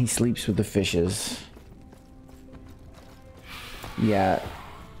 He sleeps with the fishes. Yeah.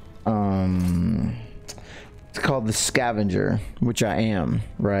 It's called the Scavenger, which I am,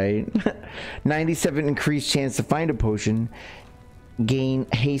 right? 97 increased chance to find a potion. Gain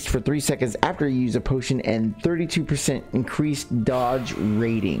haste for 3 seconds after you use a potion, and 32% increased dodge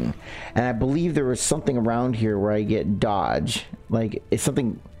rating. And I believe there was something around here where I get dodge. Like, if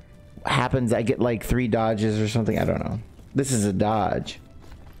something happens, I get like 3 dodges or something. I don't know. This is a dodge.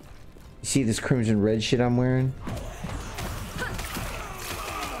 You see this crimson red shit I'm wearing?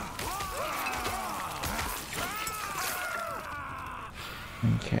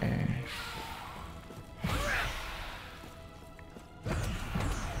 Okay.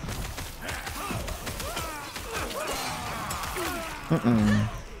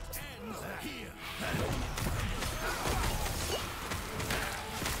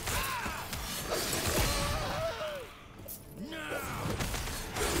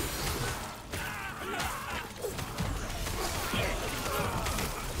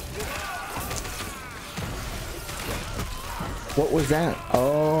 What was that?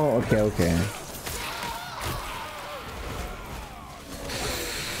 Oh, okay, okay.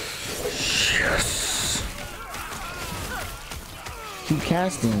 Yes. Keep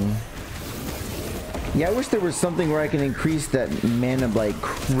casting. Yeah, I wish there was something where I can increase that mana like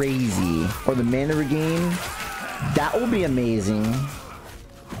crazy. Or the mana regain. That would be amazing.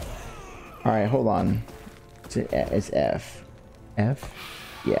 Alright, hold on. It's F. F?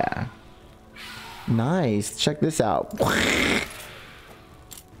 Yeah. Nice. Check this out.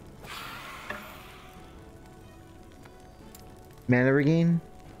 Mana regain?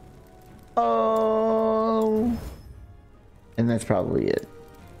 Oh. And that's probably it.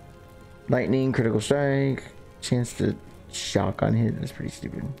 Lightning, critical strike, chance to shock on hit. That's pretty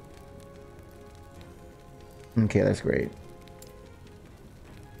stupid. Okay, that's great.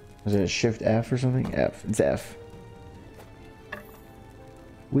 Was it a shift F or something? F. It's F.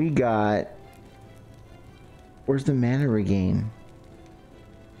 We got... Where's the mana regain?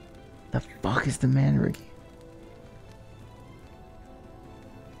 The fuck is the mana regain?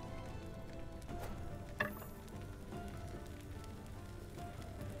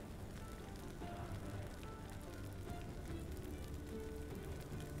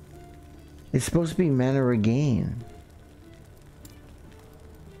 It's supposed to be mana regain.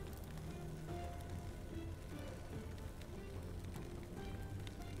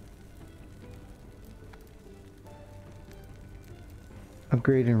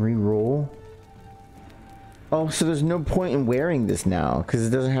 Upgrade and re-roll. Oh, so there's no point in wearing this now because it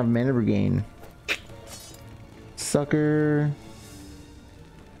doesn't have mana regain. Sucker.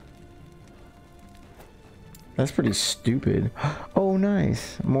 That's pretty stupid. Oh,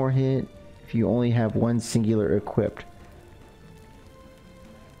 nice. More hit if you only have one singular equipped.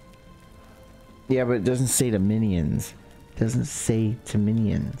 Yeah, but it doesn't say to minions. It doesn't say to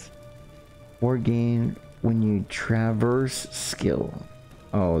minions. More gain when you traverse skill.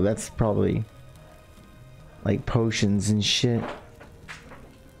 Oh, that's probably like potions and shit.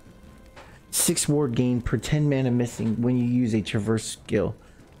 6 ward gain per 10 mana missing when you use a traverse skill.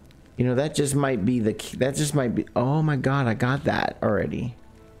 You know, that just might be the key. That just might be. Oh my god, I got that already.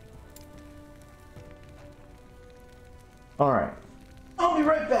 Alright. I'll be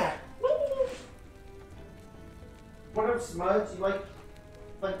right back. What up, Smudge? You like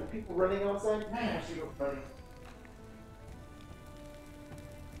the people running outside? Man, I should go running.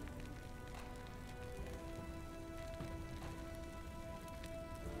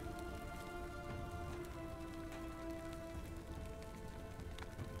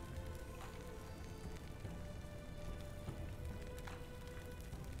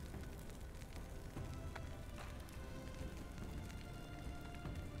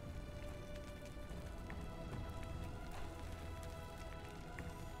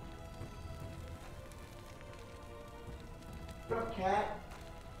 What up, cat?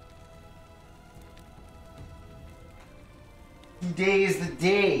 Today is the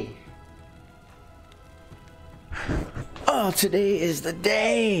day. Oh, today is the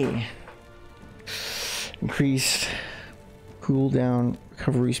day. Increased cooldown,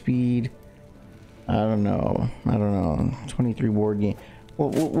 recovery speed. I don't know. 23 ward gain.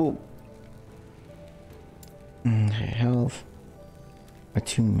 Well. Okay, health.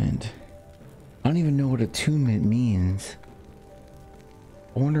 Attunement. I don't even know what attunement means.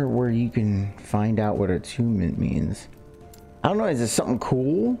 I wonder where you can find out what attunement means. I don't know, is this something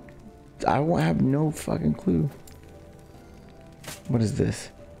cool? I won't have no fucking clue. What is this?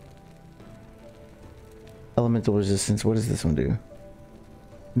 Elemental resistance. What does this one do?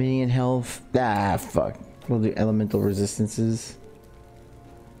 Minion health. Ah, fuck. We'll do elemental resistances.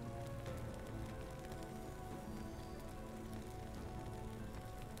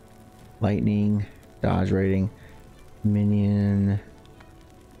 Lightning. Dodge rating. Minion.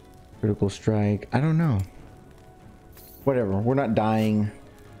 Critical strike. I don't know. Whatever. We're not dying.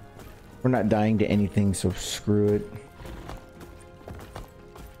 We're not dying to anything, so screw it.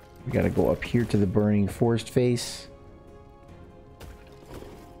 We gotta go up here to the burning forest face.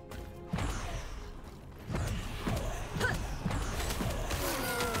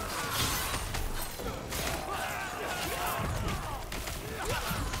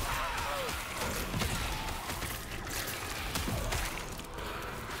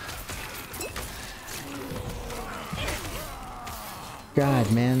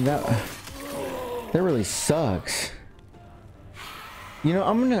 God, man, that really sucks. You know,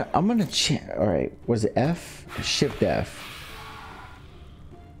 I'm gonna check. All right, was it F? Shift F.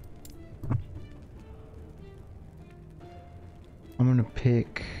 I'm gonna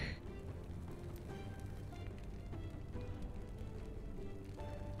pick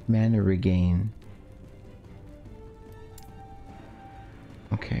mana regain.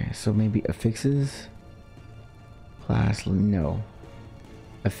 Okay, so maybe affixes. Class, no.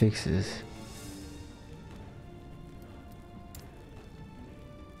 Affixes.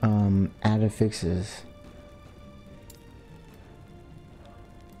 Add affixes.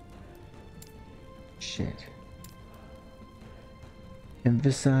 Shit.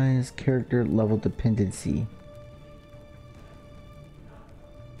 Emphasize character level dependency.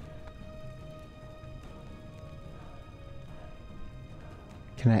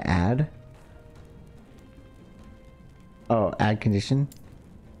 Can I add? Oh, add condition?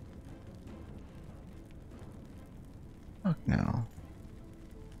 Fuck no.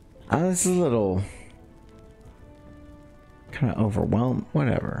 This is a little kind of overwhelmed.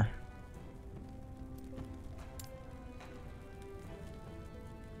 Whatever.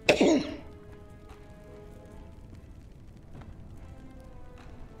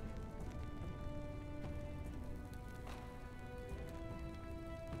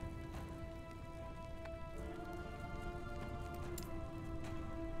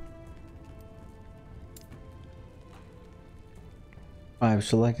 I've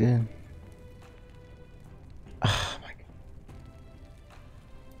selected. Oh my God.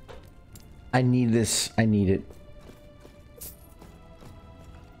 I need this. I need it.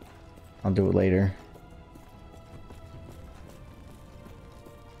 I'll do it later.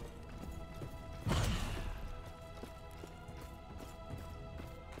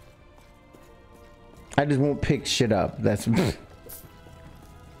 I just won't pick shit up. That's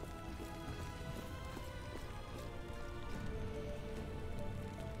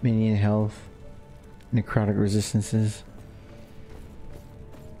minion health, necrotic resistances.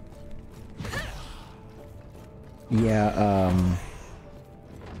 Yeah,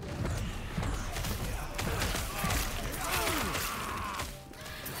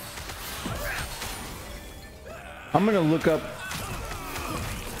 I'm gonna look up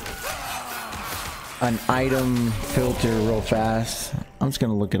an item filter real fast. I'm just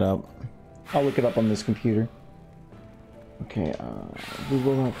gonna look it up. I'll look it up on this computer. Okay,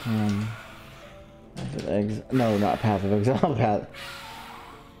 Google.com. No, not Path of Exile. Path.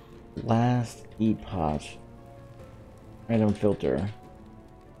 Last Epoch. Item filter.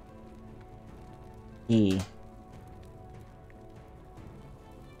 E.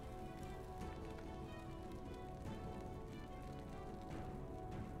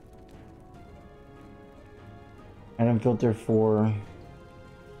 Item filter for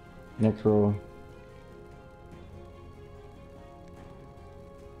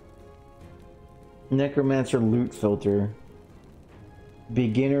Necromancer loot filter.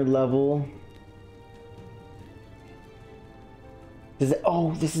 Beginner level. Does it,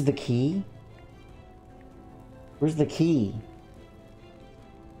 oh, this is the key? Where's the key?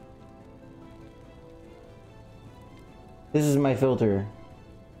 This is my filter.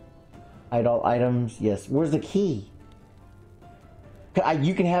 Hide all items. Yes. Where's the key?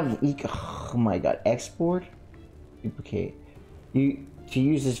 You can have. Oh my God. Export. Duplicate. To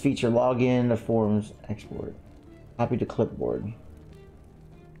use this feature, log in to forms. Export. Copy to clipboard.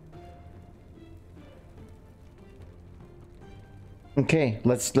 Okay.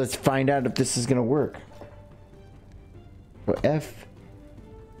 Let's find out if this is gonna work. So F.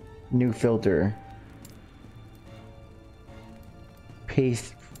 New filter.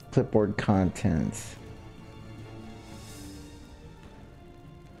 Paste clipboard contents.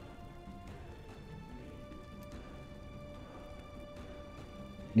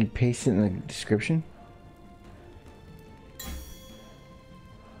 You paste it in the description.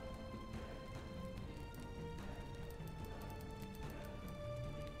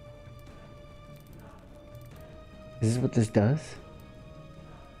 Is this what this does?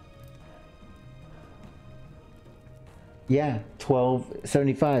 Yeah,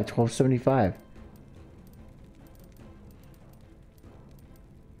 1275, 1275.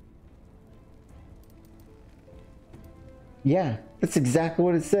 Yeah, that's exactly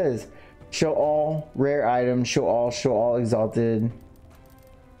what it says. Show all rare items, show all exalted.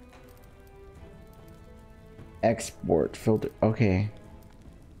 Export filter. Okay.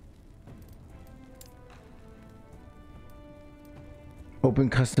 Open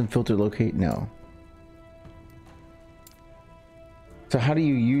custom filter locate. No. So how do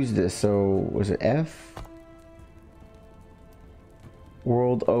you use this? So was it F?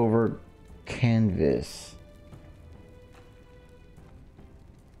 World over canvas.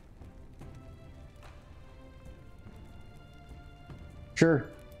 Sure,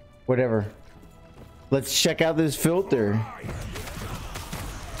 whatever. Let's check out this filter.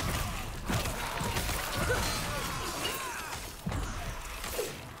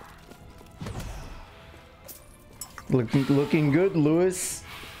 Looking good, Lewis.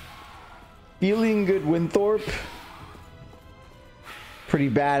 Feeling good, Winthorpe. Pretty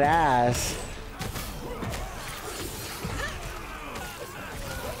badass.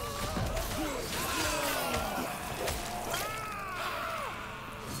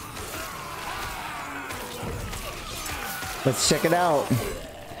 Let's check it out.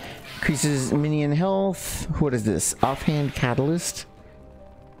 Increases minion health. What is this? Offhand catalyst.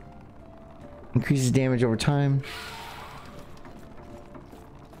 Increases damage over time.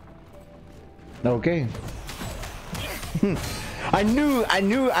 Okay. I knew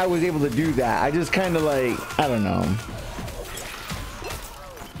I was able to do that. I just kind of like, I don't know.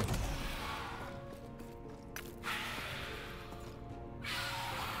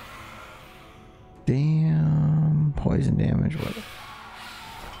 Damn, poison damage. What?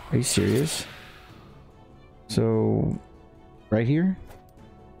 Are you serious? So, right here?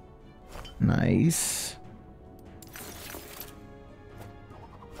 Nice.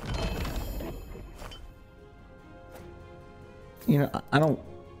 You know, I don't...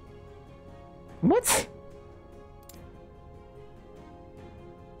 What?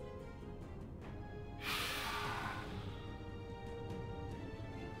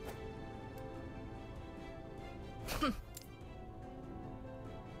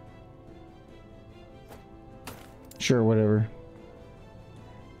 Sure, whatever.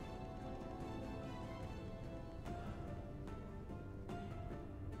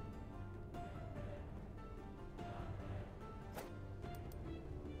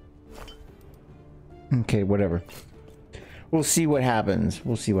 Okay, whatever. We'll see what happens.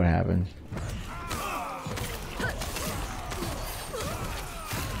 We'll see what happens.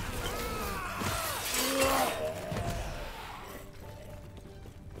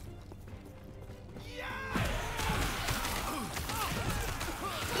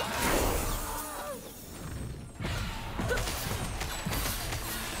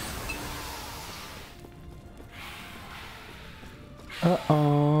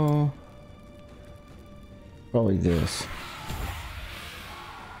 Uh-oh. Probably this.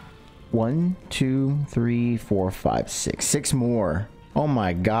 1, 2, 3, 4, 5, 6. 6 more. Oh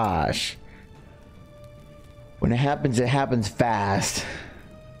my gosh. When it happens fast.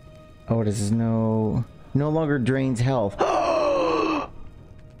 Oh, this is no longer drains health.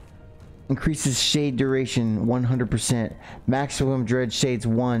 Increases shade duration 100%. Maximum dread shades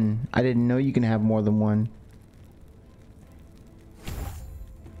 1. I didn't know you can have more than one.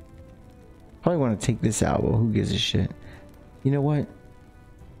 Probably want to take this out, but who gives a shit? You know what?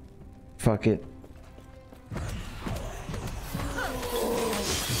 Fuck it.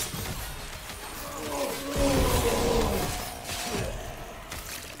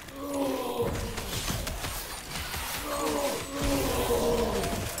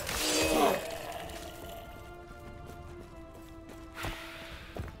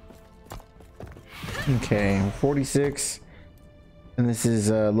 Okay, 46. And this is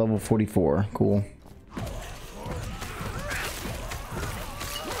level 44. Cool.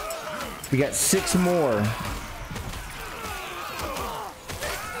 We got 6 more.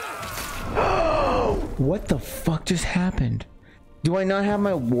 What the fuck just happened? Do I not have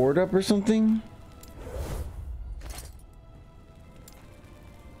my ward up or something?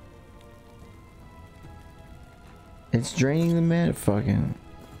 It's draining the mana fucking...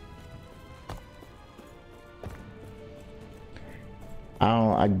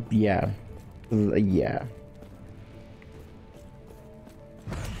 yeah. Yeah.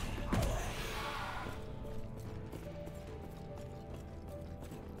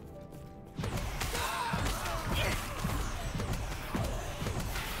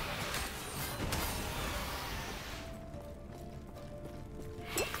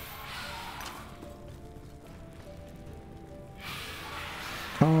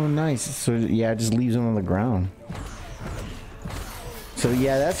 Oh, nice. So, yeah, it just leaves them on the ground. So,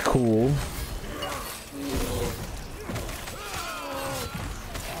 yeah, that's cool.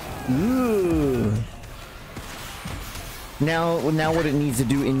 Ooh. Now what it needs to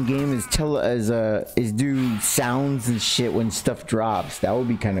do in game is is do sounds and shit when stuff drops. That would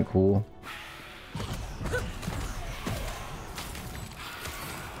be kind of cool.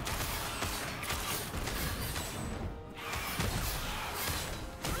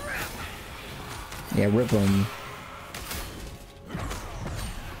 Yeah, rip them.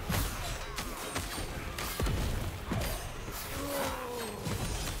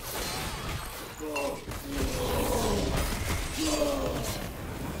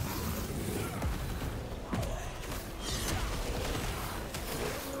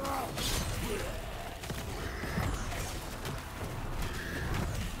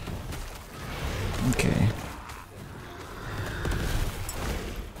 Okay.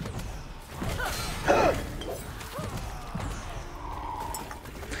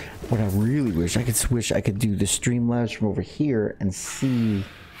 What I really wish I could do the Streamlabs from over here and see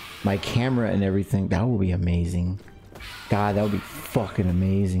my camera and everything. That would be amazing. God, that would be fucking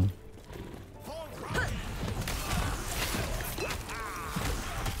amazing.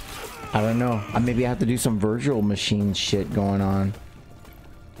 I don't know. Maybe I have to do some virtual machine shit going on.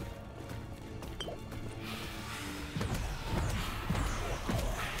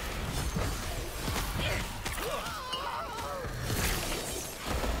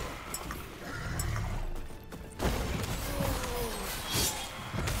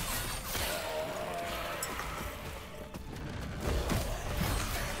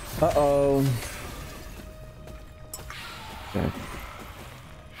 Uh-oh. Okay.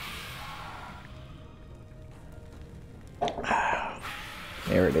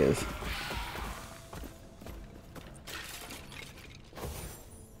 There it is.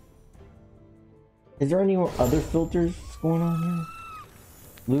 Is there any other filters going on here?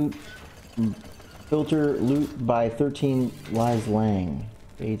 Loot. Filter loot by 13 Lives Lang.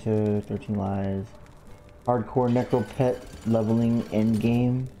 Beta, 13 lives. Hardcore Necro Pet leveling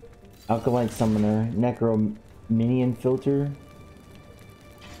endgame. Alkaline Summoner. Necro Minion Filter.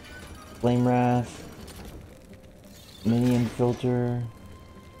 Flame Wrath. Minion Filter.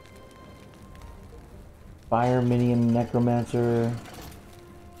 Fire Minion Necromancer.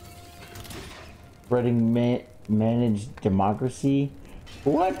 Spreading Managed Democracy.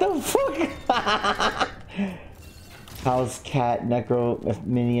 What the fuck? House Cat Necro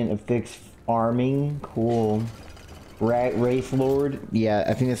Minion Affix Farming. Cool. Wraith Lord. Yeah,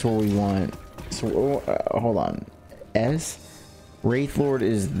 I think that's what we want. So hold on. S? Wraith Lord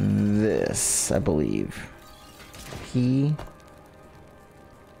is this, I believe. P.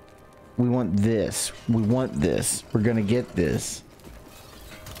 We want this. We want this. We're gonna get this.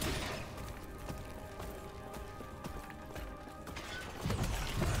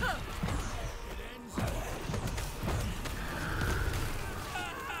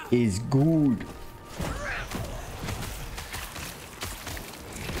 Is good.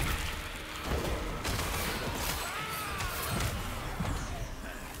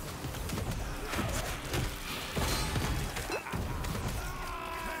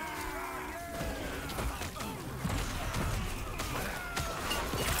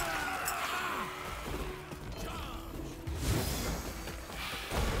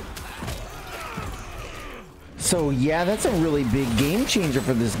 So yeah, that's a really big game changer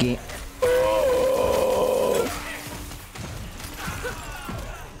for this game.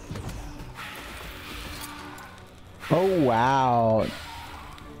 Oh wow.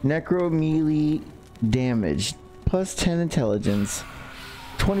 Necro melee damage. Plus 10 intelligence.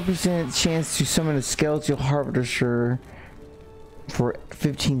 20% chance to summon a skeletal harvester for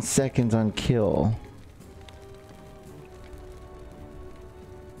 15 seconds on kill.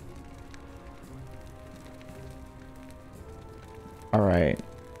 Alright.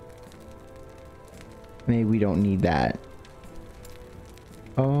 Maybe we don't need that.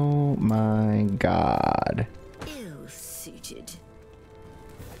 Oh my god. Ill-suited.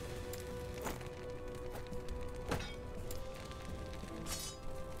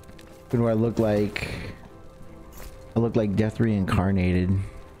 What do I look like? I look like Death Reincarnated.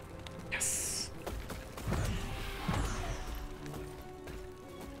 Yes.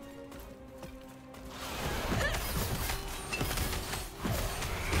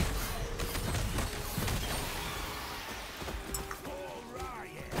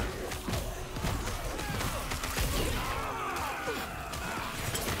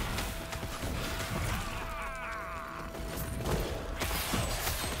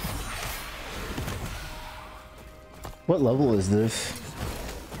 What level is this?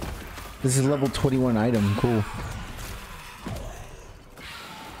 This is level 21 item. Cool.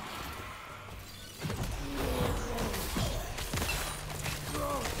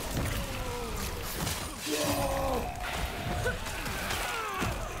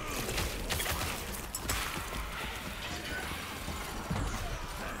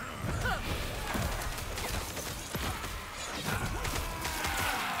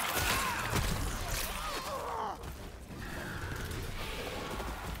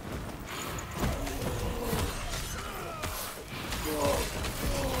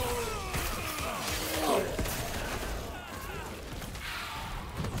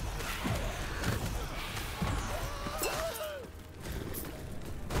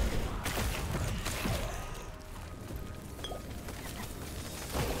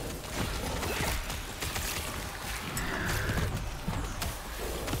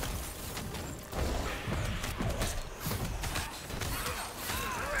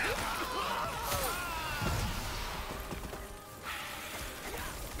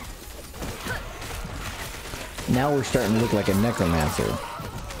 Now we're starting to look like a necromancer.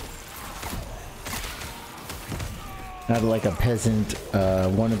 Not like a peasant,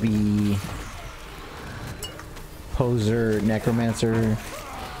 wannabe poser necromancer.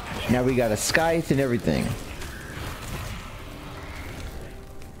 Now we got a scythe and everything.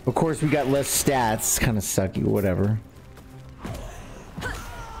 Of course, we got less stats. Kind of sucky, whatever.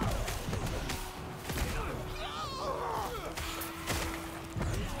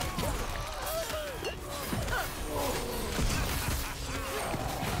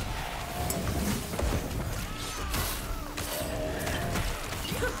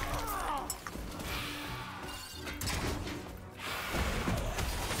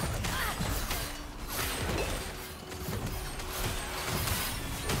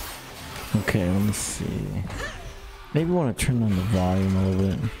 Okay, let me see. Maybe want to turn on the volume a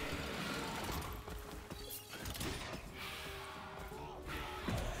little bit.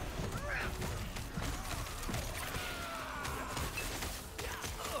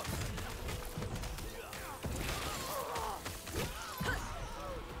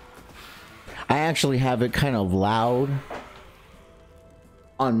 I actually have it kind of loud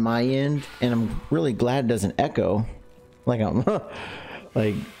on my end, and I'm really glad it doesn't echo. Like I'm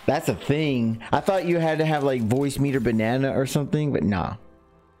like, that's a thing. I thought you had to have like voice meter banana or something, but nah.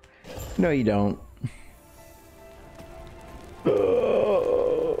 No, you don't.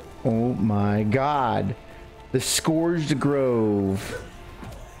 Oh my god. The Scourged Grove.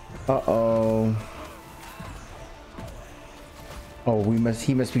 Uh-oh. Oh,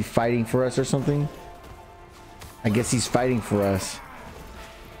 he must be fighting for us or something. I guess he's fighting for us.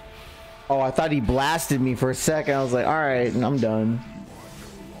 Oh, I thought he blasted me for a second. I was like, all right, I'm done.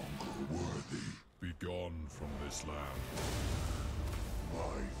 Be gone from this land. My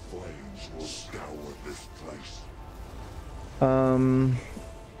flames will scour this place.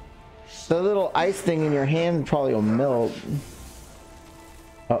 The little ice thing in your hand probably will melt.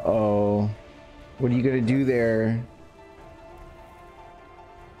 Uh-oh. What are you gonna do there?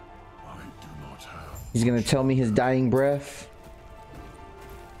 I do not have. He's gonna tell me his dying breath.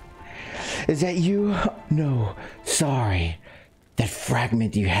 Is that you? No, sorry. That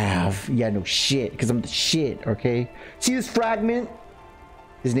fragment you have. Yeah, no shit, because I'm the shit, okay? See this fragment?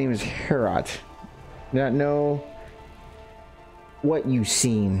 His name is Herat. Do not know what you've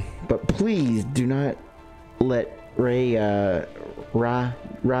seen, but please do not let Raya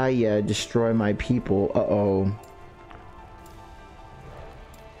destroy my people. Uh-oh.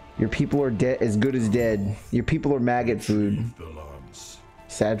 Your people are dead, as good as dead. Your people are maggot food.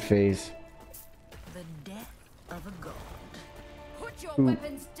 Sad face. The death of a god. Put your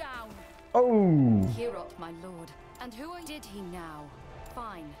weapons down. Oh. Heorot, my lord. And who did he now?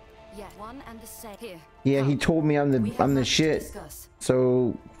 Fine. Yeah, one and the same. Here. Yeah, he told me I'm the shit.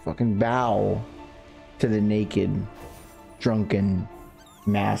 So fucking bow to the naked, drunken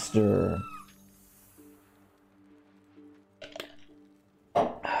master.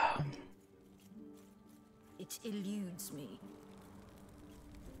 It eludes me.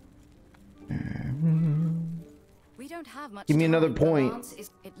 We don't have much. Give me another time. point.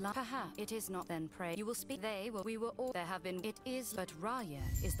 It is not then pray. You will speak. They will. We were all. There have been. It is. But Raya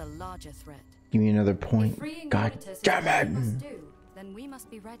is the larger threat. Give me another point. God damn it. Then we must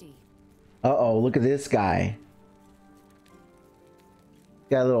be ready. Uh-oh, look at this guy.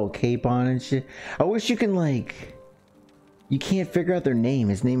 Got a little cape on and shit. I wish you can like... You can't figure out their name.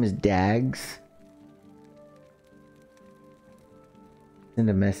 His name is Dags. Send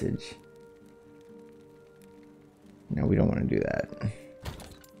a message. No, we don't want to do that.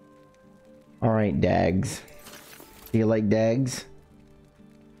 Alright, Dags. Do you like Dags?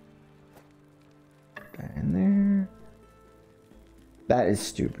 In there. That is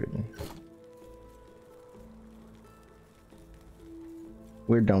stupid.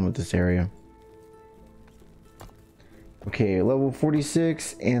 We're done with this area. Okay, level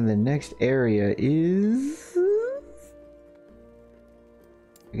 46, and the next area is...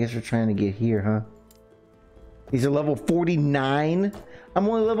 I guess we're trying to get here, huh? These are level 49? I'm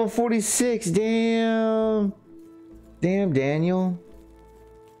only level 46, damn! Damn, Daniel.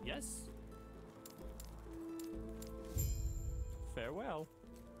 Yes. Farewell.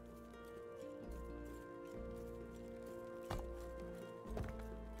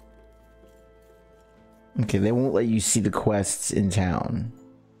 Okay, they won't let you see the quests in town.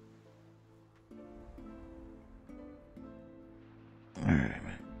 Alright.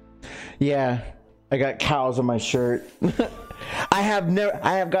 Yeah, I got cows on my shirt. I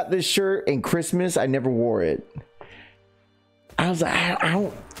have got this shirt in Christmas. I never wore it. I was like, I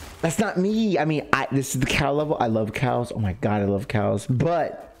don't, that's not me. I mean, this is the cow level. I love cows. Oh my god, I love cows.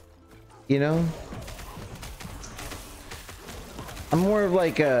 But, you know, I'm more of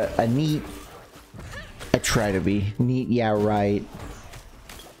like a neat. I try to be neat. Yeah, right.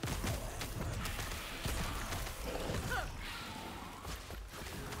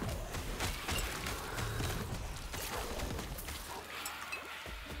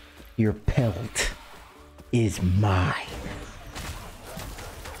 Your pelt is mine.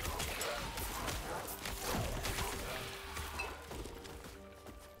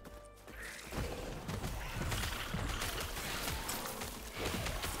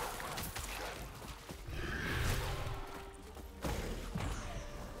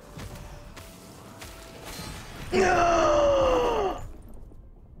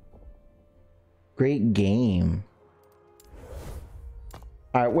 Great game.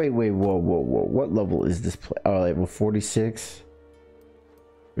 All right, wait, whoa. What level is this play? Oh, level 46.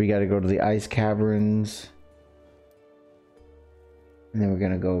 We got to go to the ice caverns. And then we're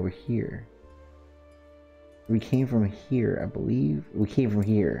going to go over here. We came from here, I believe. We came from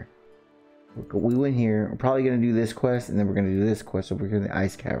here. We went here. We're probably going to do this quest, and then we're going to do this quest. So we're going to the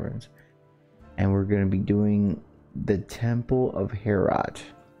ice caverns. And we're going to be doing the Temple of Herat.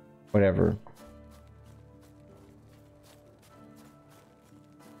 Whatever.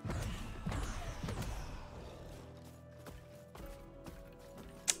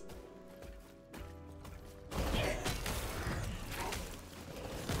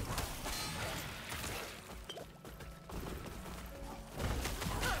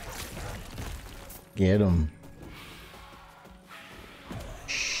 Get him.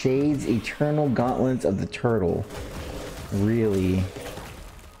 Shade's Eternal Gauntlets of the Turtle. Really?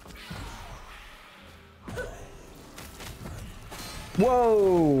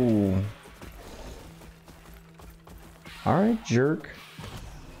 Whoa! Alright, jerk.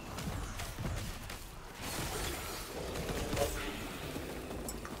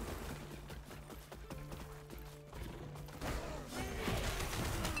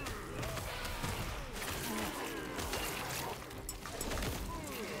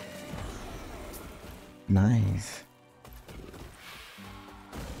 Nice.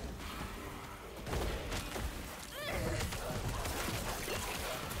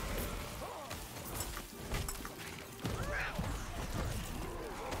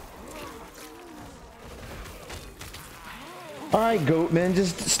 Alright, Goatman,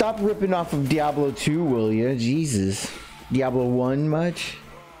 just stop ripping off of Diablo 2, will ya? Jesus. Diablo 1 much?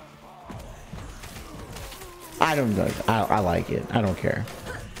 I don't know. I like it. I don't care.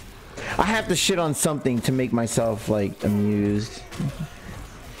 I have to shit on something to make myself, like, amused.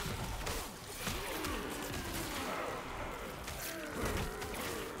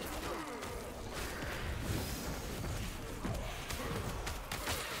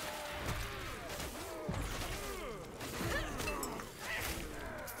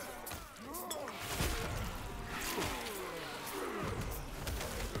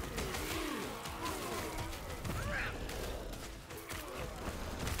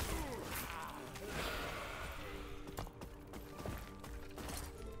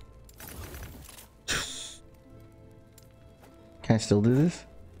 Can I still do this?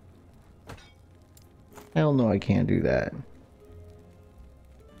 Hell no, I can't do that.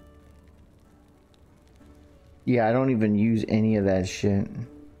 Yeah, I don't even use any of that shit.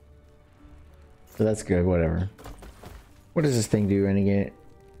 So that's good, whatever. What does this thing do, Renegade?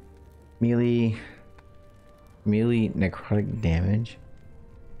 Melee necrotic damage.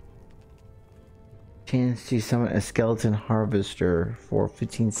 Chance to summon a skeleton harvester for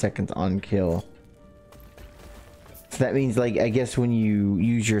 15 seconds on kill. So that means, like, I guess when you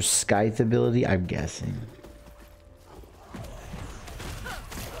use your Scythe ability, I'm guessing.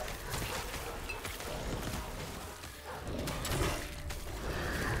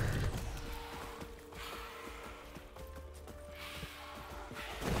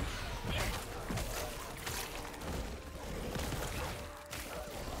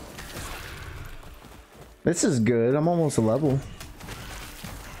 This is good. I'm almost a level.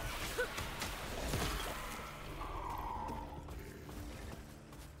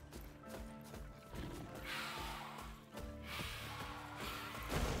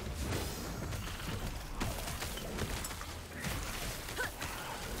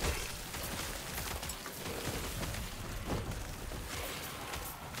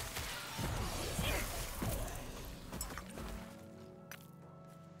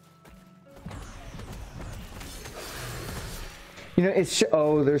 You know, it's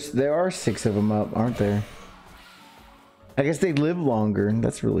oh, there are 6 of them up, aren't there? I guess they live longer.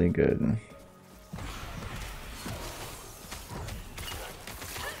 That's really good.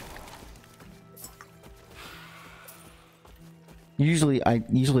 Usually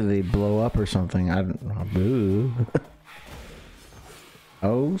they blow up or something. I don't know. Boo.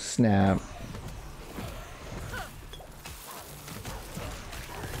 Oh snap.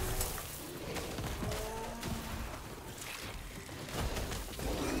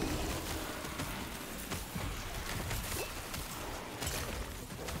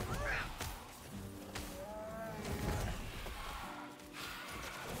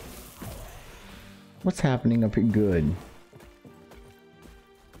 What's happening up here? Good.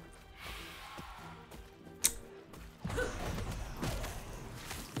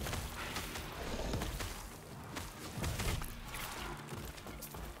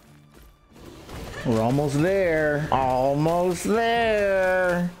 We're almost there. Almost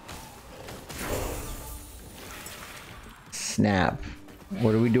there. Snap.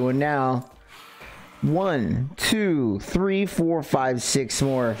 What are we doing now? 1, 2, 3, 4, 5, 6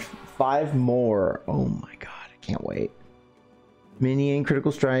 more. 5 more. Oh my god, I can't wait. Minion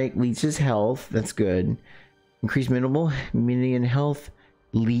critical strike leeches health. That's good. Increase minion health.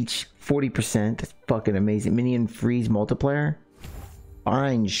 Leech 40%. That's fucking amazing. Minion freeze multiplier.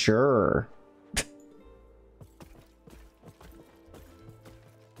 Fine, sure.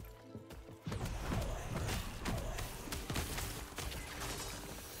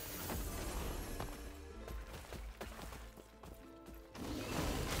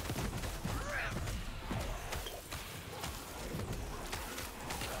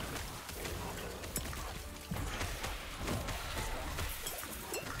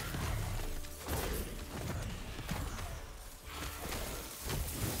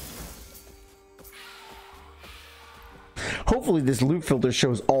 Hopefully this loot filter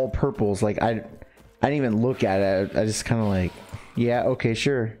shows all purples. Like I didn't even look at it. I just kind of like, yeah, okay,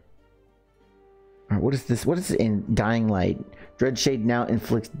 sure. All right, what is this? What is it in Dying Light? Dread Shade now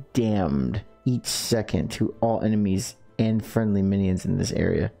inflicts damned each second to all enemies and friendly minions in this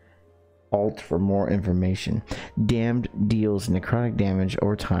area. Alt for more information. Damned deals necrotic damage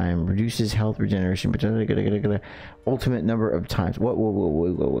over time, reduces health regeneration, ultimate number of times. What?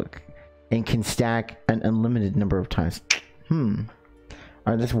 And can stack an unlimited number of times. Alright,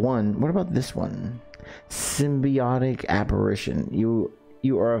 that's one. What about this one? Symbiotic apparition.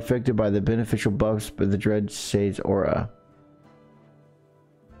 You are affected by the beneficial buffs by the Dread Shade's aura.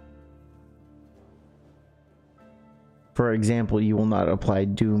 For example, you will not apply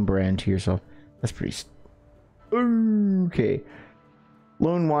Doom brand to yourself. That's pretty okay.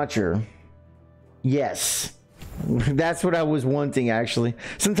 Lone Watcher. Yes. That's what I was wanting, actually.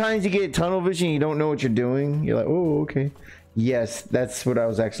 Sometimes you get tunnel vision, you don't know what you're doing. You're like, oh, okay. Yes, that's what I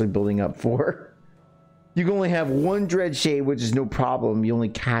was actually building up for. You can only have one Dread Shade, which is no problem. You only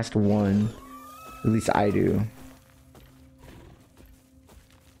cast one. At least I do.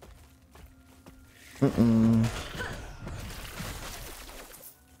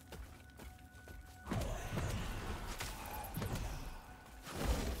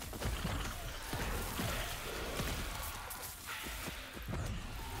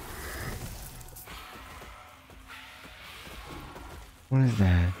 What is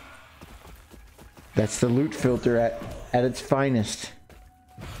that? That's the loot filter at its finest.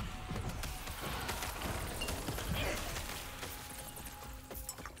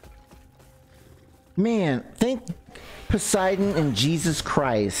 Man, thank Poseidon and Jesus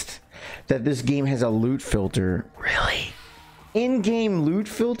Christ that this game has a loot filter. Really? In-game loot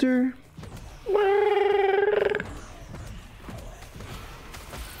filter?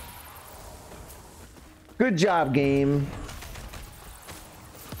 Good job, game.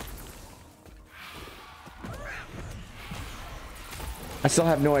 I still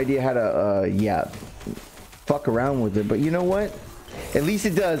have no idea how to, yeah, fuck around with it. But you know what? At least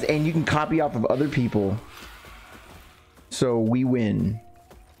it does. And you can copy off of other people. So we win.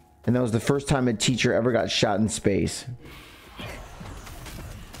 And that was the first time a teacher ever got shot in space.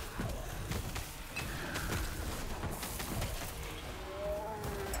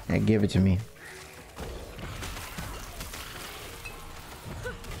 Yeah, give it to me.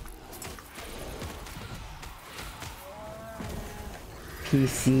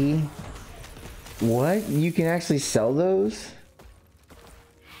 PC. What? You can actually sell those?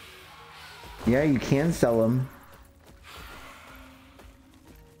 Yeah, you can sell them.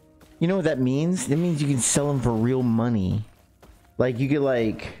 You know what that means? That means you can sell them for real money. Like you could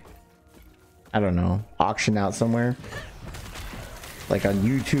like, I don't know, auction out somewhere. Like on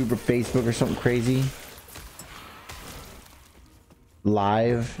YouTube or Facebook or something crazy.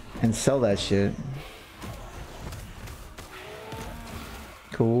 Live and sell that shit.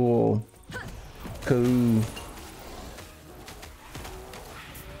 Cool. Cool.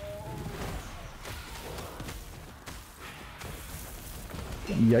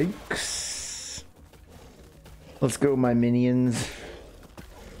 Yikes. Let's go, my minions.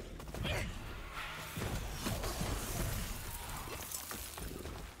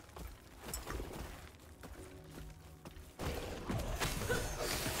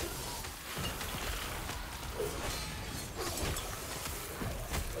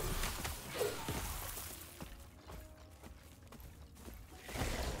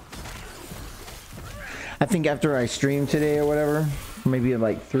 I think after I stream today or whatever, maybe in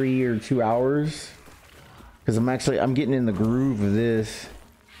like 3 or 2 hours, because I'm getting in the groove of this.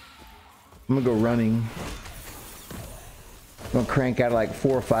 I'm gonna go running. I'm gonna crank out like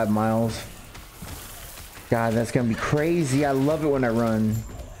 4 or 5 miles. God, that's gonna be crazy. I love it when I run.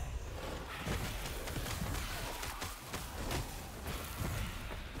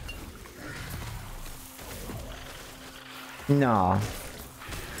 Nah.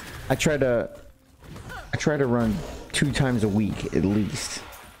 I try to run 2 times a week at least.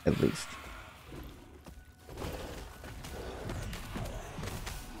 At least.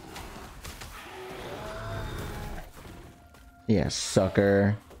 Yeah,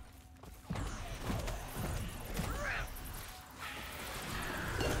 sucker.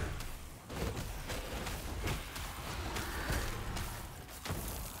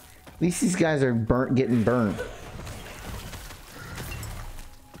 At least these guys are getting burnt.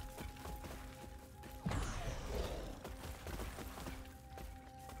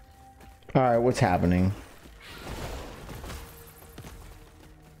 All right, what's happening?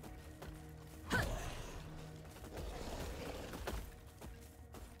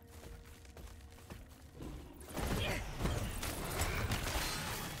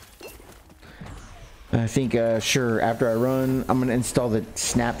 I think, sure, after I run, I'm gonna install the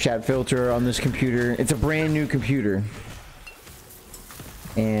Snapchat filter on this computer. It's a brand new computer.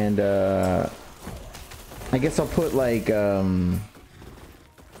 And, I guess I'll put, like,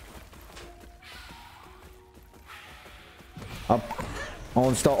 I'll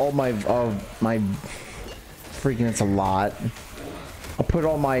install all my freaking, it's a lot. I'll put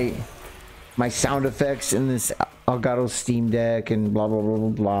all my sound effects in this Elgato Steam Deck and blah, blah, blah, blah,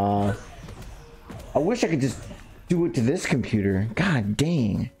 blah. I wish I could just do it to this computer. God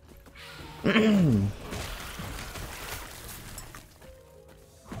dang.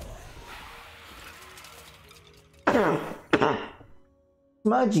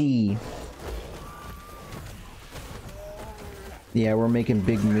 Smudgy. Yeah, we're making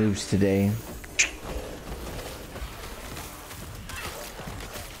big moves today.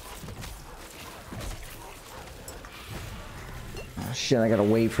 Oh, shit, I gotta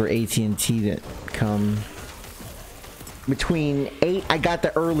wait for AT&T to come. Between 8, I got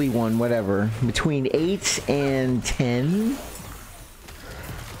the early one, whatever. Between 8 and 10.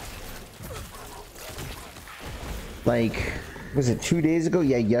 Like, was it 2 days ago?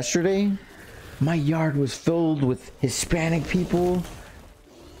 Yeah, yesterday. My yard was filled with Hispanic people.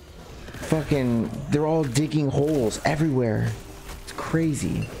 Fucking, they're all digging holes everywhere. It's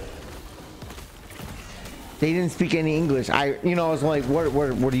crazy. They didn't speak any English. I was like, what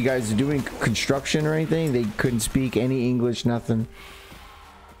are you guys doing? Construction or anything? They couldn't speak any English, nothing.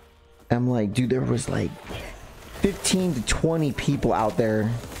 I'm like, dude, there was like 15 to 20 people out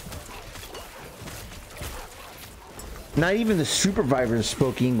there. Not even the supervisors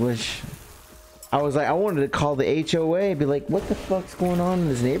spoke English. I was like, I wanted to call the HOA, be like, what the fuck's going on in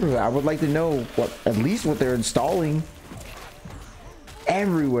this neighborhood? I would like to know at least what they're installing.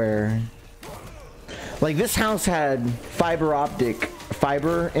 Everywhere. Like, this house had fiber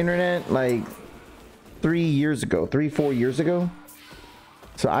internet like 4 years ago.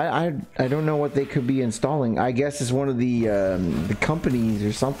 So I don't know what they could be installing. I guess it's one of the companies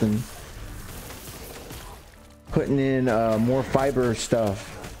or something putting in more fiber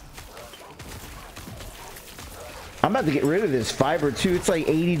stuff. I'm about to get rid of this fiber too. It's like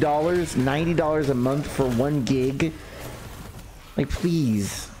 $80, $90 a month for 1 gig. Like,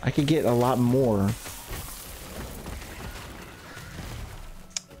 please, I could get a lot more.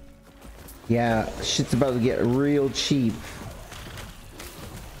 Yeah, shit's about to get real cheap.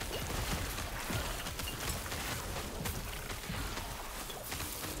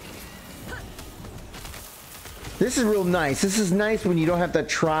 This is real nice. This is nice when you don't have to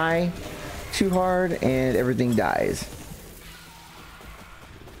try too hard and everything dies.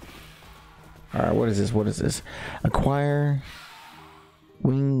 All right, what is this? What is this? Acquire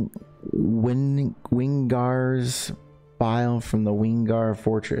Wingar's file from the Wingar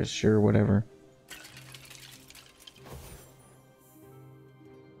Fortress. Sure, whatever.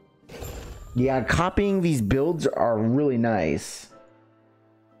 Yeah, copying these builds are really nice.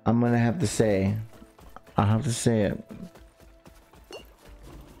 I'm gonna have to say. I'll have to say it.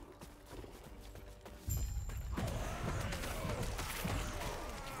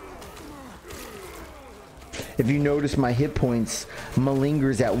 If you notice, my hit points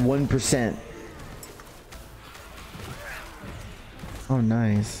malingers at 1%. Oh,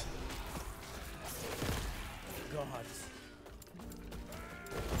 nice. Gods,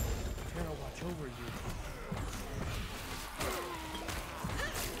 Terra watch over you.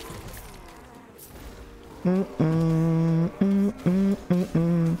 All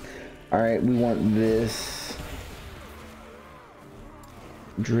right, we want this.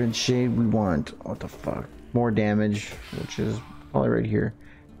 Dread Shade, we want, what the fuck? More damage, which is probably right here.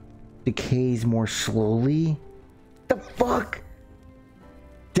 Decays more slowly? The fuck?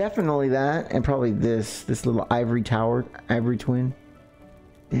 Definitely that, and probably this little ivory tower, ivory twin.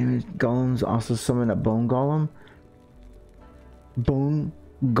 Damage. Golems also summon a bone golem. Bone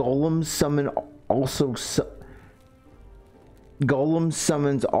golem summon also golem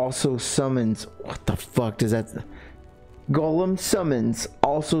summons also summons. What the fuck does that? Golem summons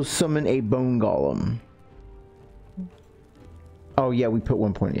also summon a bone golem. Oh yeah, we put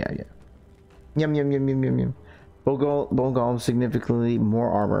 1 point. Yeah. Yum yum yum yum yum yum. Bone golem significantly more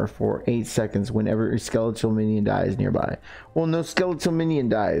armor for 8 seconds whenever a skeletal minion dies nearby. Well, no skeletal minion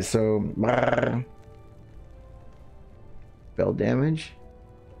dies, so spell damage.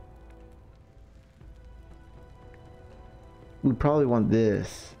 We probably want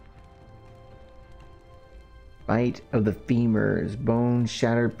this. Bite of the femurs, bone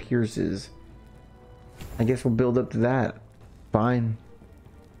shatter pierces. I guess we'll build up to that. Fine.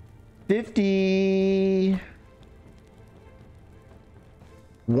 50.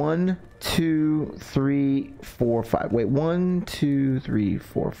 1, 2, 3, 4, 5. Wait, 1, 2, 3,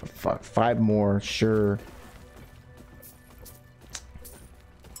 4, 5. Fuck, 5 more. Sure.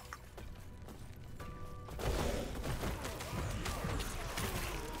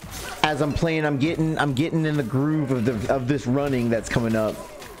 As I'm playing, I'm getting in the groove of this running that's coming up.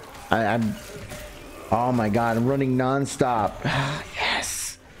 I'm oh my god, I'm running non-stop.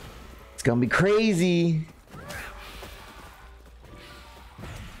 Yes, it's gonna be crazy.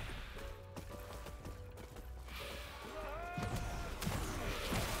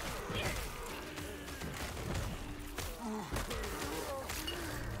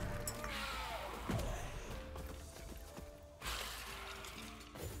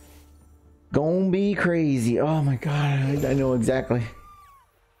 Gonna be crazy. Oh my god, I know exactly.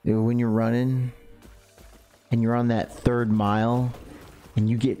 Dude, when you're running and you're on that 3rd mile and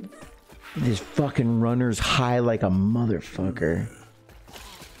you get this fucking runner's high like a motherfucker.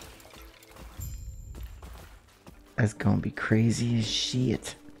 That's gonna be crazy as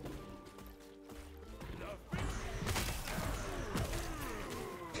shit.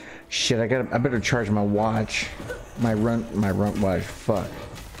 Shit, I better charge my watch. My run watch. Fuck.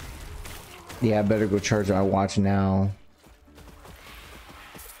 Yeah, I better go charge my watch now.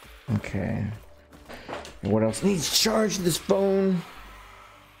 Okay. What else needs to charge this phone?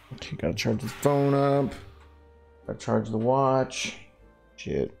 Okay, gotta charge this phone up. Gotta charge the watch.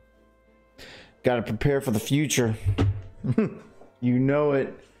 Shit. Gotta prepare for the future. You know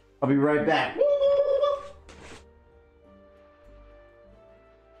it. I'll be right back.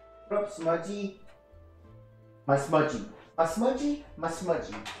 What up, Smudgy? My Smudgy. My Smudgy? My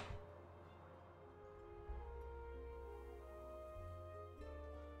Smudgy.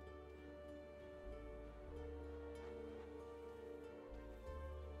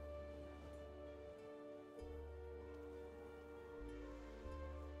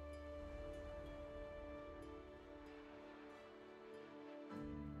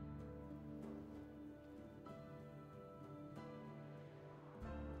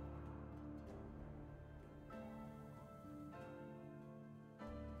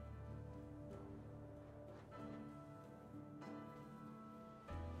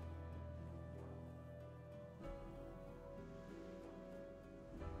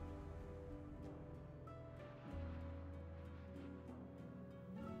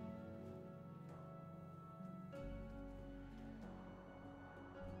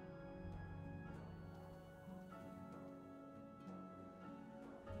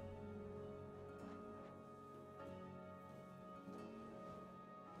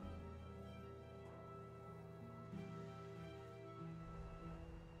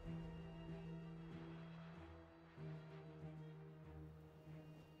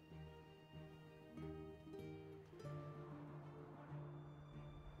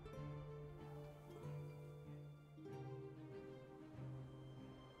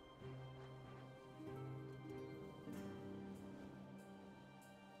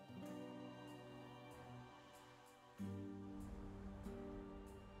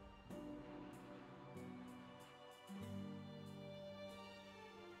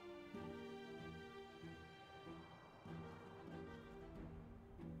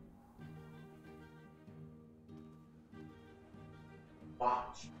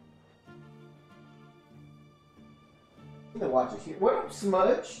 Watch. The watch is here. What up,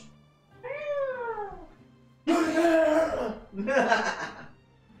 Smudge?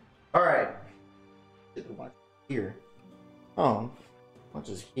 Alright. Here. Oh, not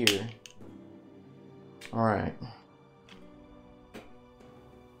just here. All right.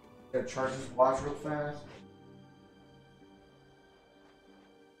 Gotta charge this watch real fast.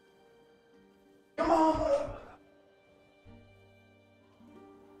 Come on!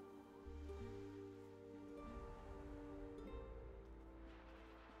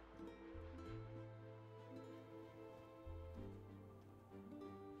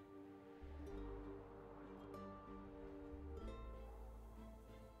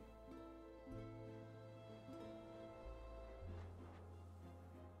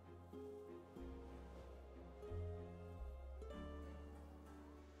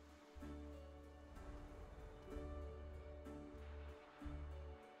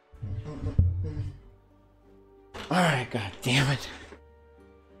 Alright, god damn it.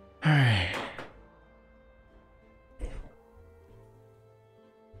 Alright.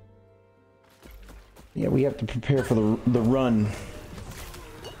 Yeah, we have to prepare for the run.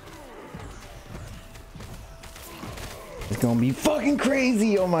 It's gonna be fucking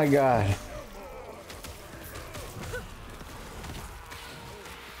crazy, oh my god.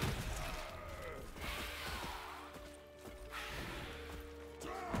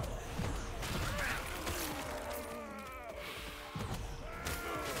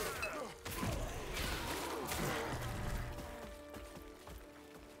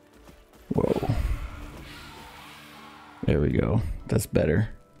 Whoa. There we go. That's better.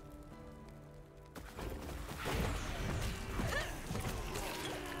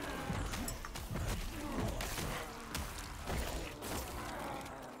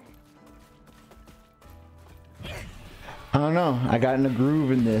 I don't know. I got in a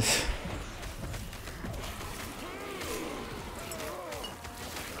groove in this.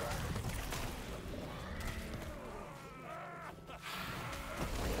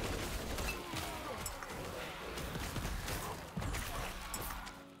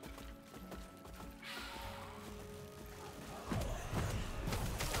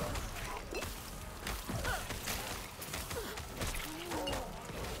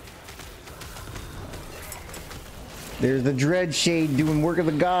 There's the Dread Shade doing work of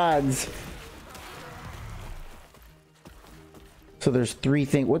the gods. So there's three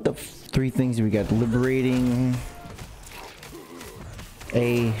things. What the three things we got? Liberating,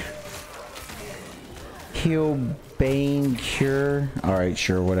 a heal, bane, cure. All right,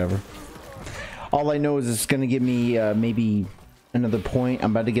 sure, whatever. All I know is it's gonna give me maybe another point. I'm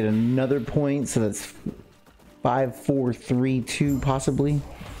about to get another point, so that's 5, 4, 3, 2, possibly.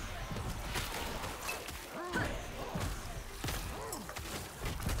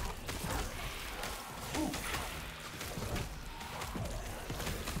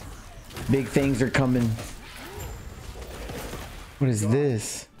 Big things are coming. What is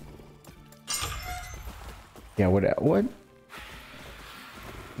this? Yeah, what?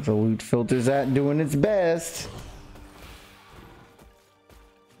 The loot filter's at doing its best.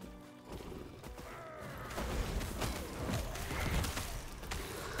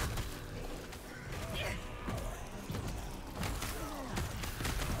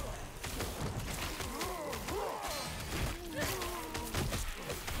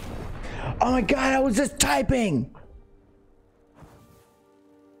 Oh my god, I was just typing!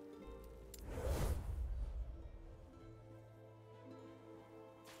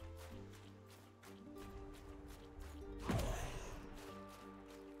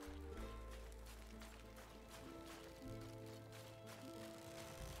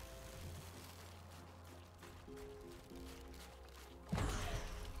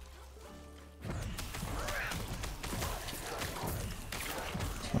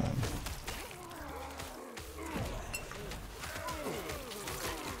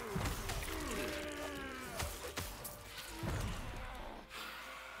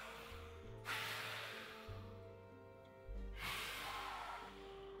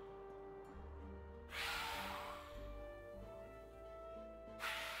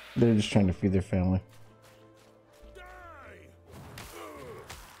 They're just trying to feed their family.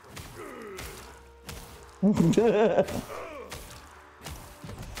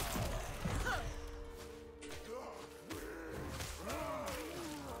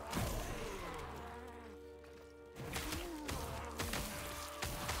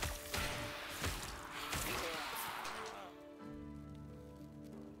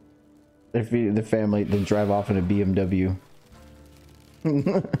 They feed the family, then drive off in a BMW.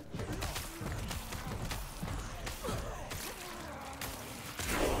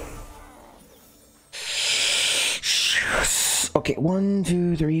 Okay, 1,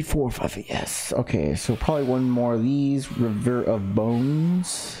 2, 3, 4, 5. Yes. Okay, so probably one more of these. River of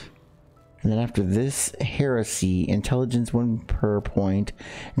Bones. And then after this, Heresy, intelligence 1 per point,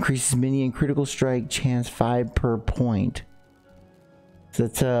 increases minion critical strike chance 5 per point. So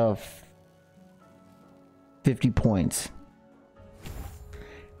that's 50 points.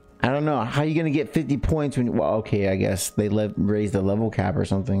 I don't know how you gonna get 50 points when, well, okay, I guess they raised the level cap or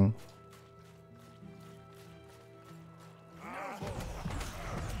something.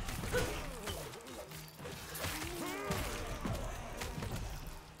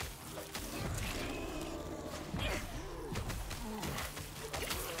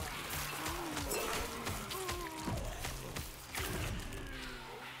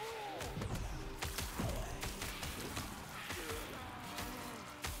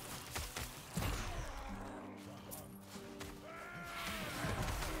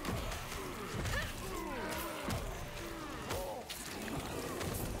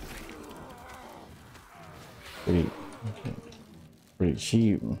 Pretty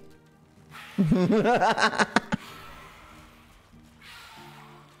cheap.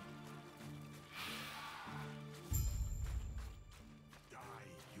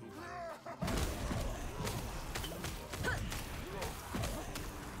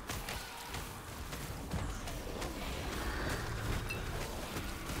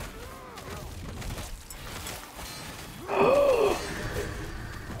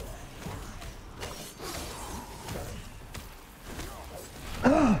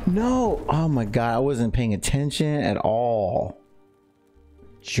 No, oh my god, I wasn't paying attention at all.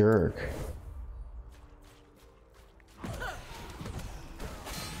 Jerk.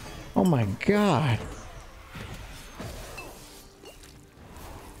 Oh my god.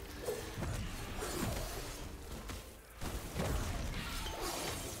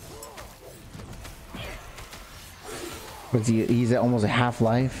 What's he's at almost a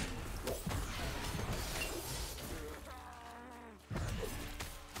half-life.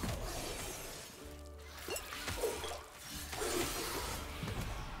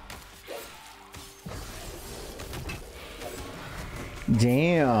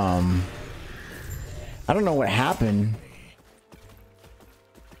 Damn. I don't know what happened.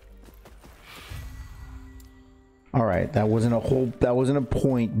 All right, that wasn't a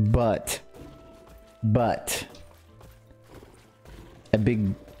point, but a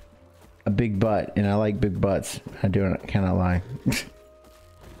big butt, and I like big butts. I cannot lie.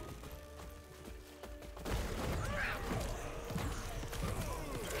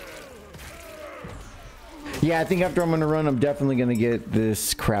 Yeah, I think after I'm gonna run, I'm definitely gonna get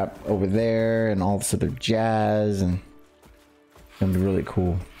this crap over there and all this other jazz, and it's gonna be really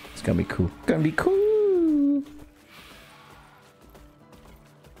cool. It's gonna be cool. Gonna be cool.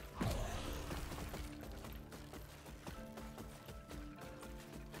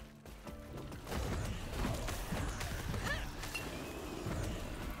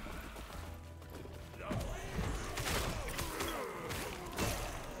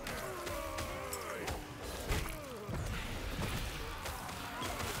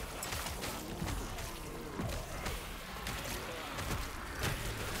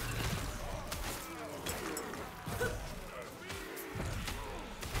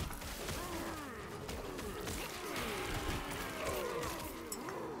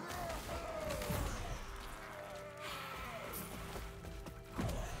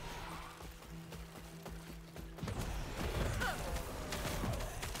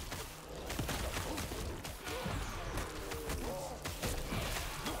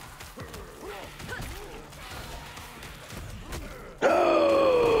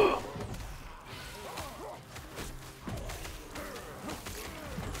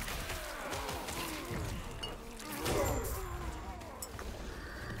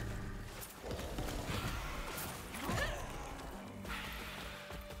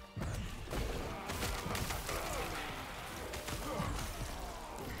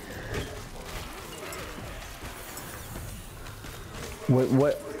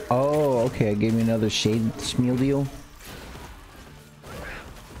 What? Oh, okay. Gave me another shade Schmiel deal.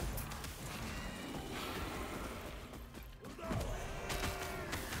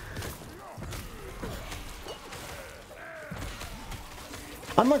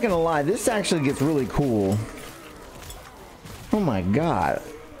 I'm not gonna lie, this actually gets really cool. Oh my god.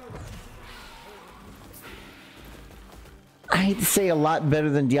 I hate to say a lot better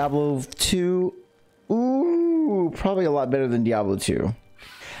than Diablo 2. Ooh, probably a lot better than Diablo 2.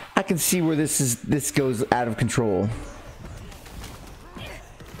 I can see where this goes out of control.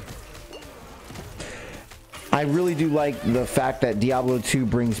 I really do like the fact that Diablo 2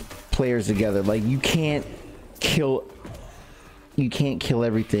 brings players together. Like you can't kill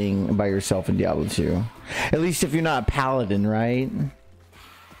everything by yourself in Diablo 2. At least if you're not a paladin, right?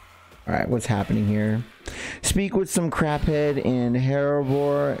 All right, what's happening here? Speak with some craphead in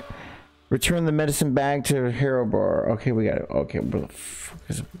Harrowbor. Return the medicine bag to Harrowbor. Okay, we got it. Okay,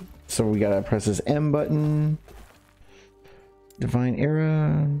 so we gotta press this M button. Divine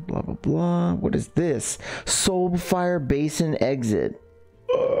era. Blah blah blah. What is this? Soulfire Basin exit.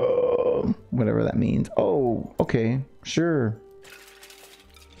 Whatever that means. Oh, okay, sure.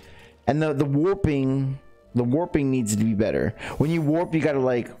 And the warping needs to be better. When you warp, you gotta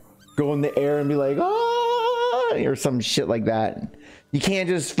like go in the air and be like, ah, or some shit like that. You can't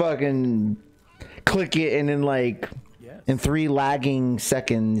just fucking click it and then like in 3 lagging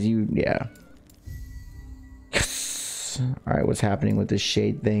seconds you Yes. All right, what's happening with this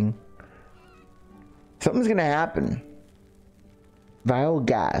shade thing? Something's gonna happen. Vile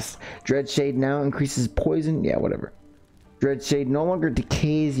gas. Dread shade now increases poison. Yeah, whatever. Dread shade no longer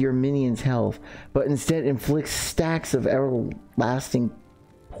decays your minion's health, but instead inflicts stacks of everlasting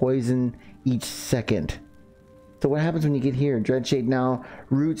poison each second. So what happens when you get here? Dread shade now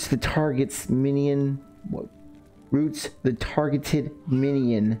roots the target's minion. What? Roots the targeted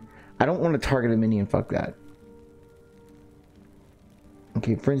minion. I don't want to target a minion. Fuck that.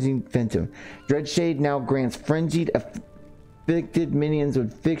 Okay, frenzied phantom. Dread shade now grants frenzied afflicted minions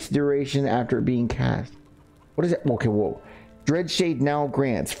with fixed duration after being cast. What is it? Okay, whoa. Dread shade now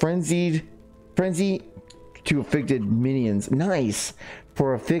grants frenzy to afflicted minions. Nice.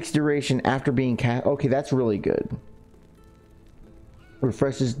 For a fixed duration after being cast. Okay, that's really good.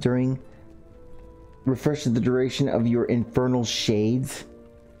 Refreshes the duration of your infernal shades.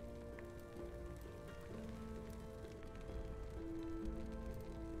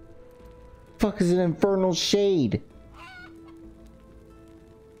 Fuck is an infernal shade?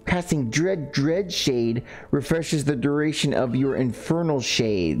 Casting dread shade refreshes the duration of your infernal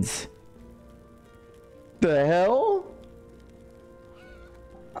shades. The hell?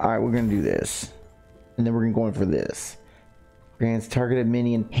 Alright, we're gonna do this. And then we're gonna go in for this. Grants targeted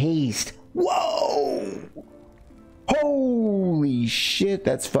minion haste. Whoa! Holy shit,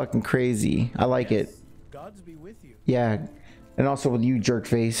 that's fucking crazy. I like it. Gods be with you. Yeah. And also with you, jerk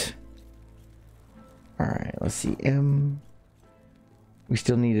face. Alright, let's see. M. We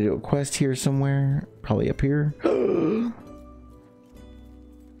still need to do a quest here somewhere. Probably up here.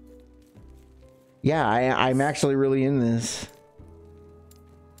 Yeah, I'm actually really in this.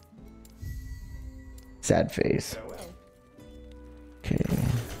 Sad face. Okay.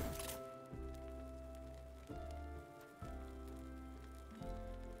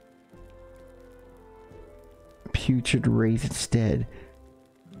 Putrid Wraith instead.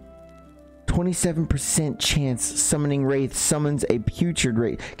 27% chance summoning Wraith summons a Putrid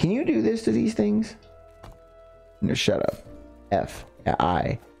Wraith. Can you do this to these things? No, shut up. F.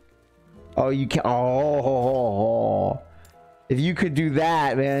 I. Oh, you can. Oh. If you could do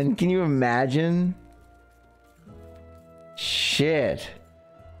that, man. Can you imagine? Shit.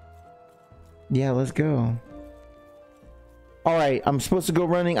 Yeah, let's go. All right, I'm supposed to go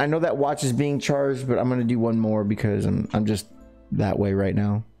running. I know that watch is being charged, but I'm gonna do one more because I'm just that way right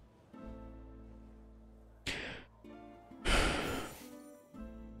now.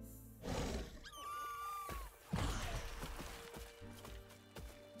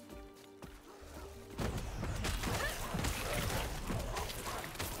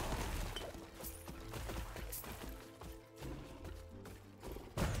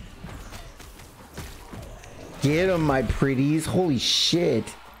 Get them, my pretties. Holy shit.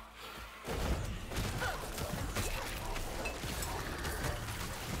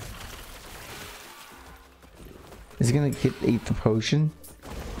 Is he gonna eat the potion?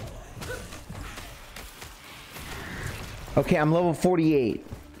 Okay, I'm level 48.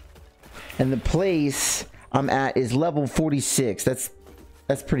 And the place I'm at is level 46. That's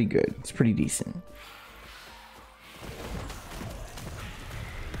pretty good. It's pretty decent.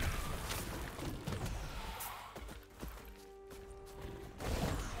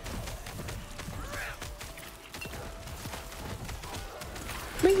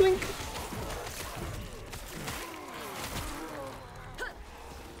 Blink, blink.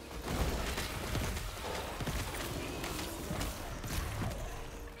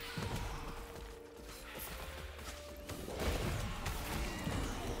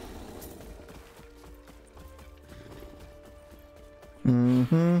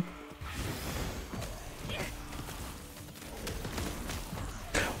 Mm-hmm.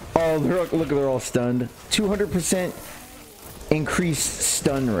 Oh, look, they're all stunned. 200% increased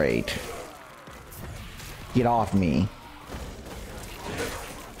stun rate. Get off me.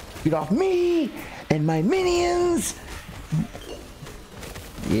 Get off me and my minions.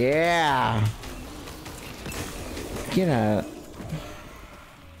 Yeah. Get out.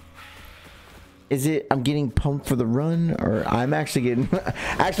 Is it I'm getting pumped for the run, or I'm actually getting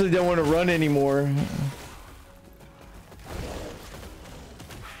actually don't want to run anymore?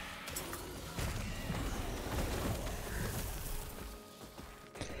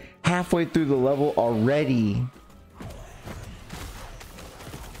 Halfway through the level already.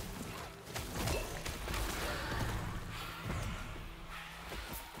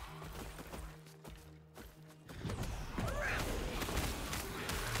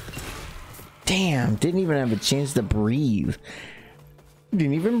 Damn, didn't even have a chance to breathe.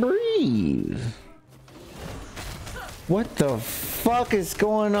 Didn't even breathe. What the fuck is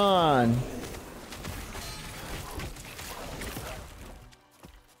going on?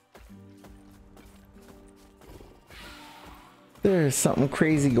 There's something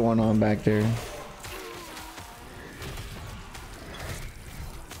crazy going on back there.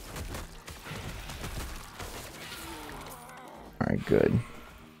 All right, good.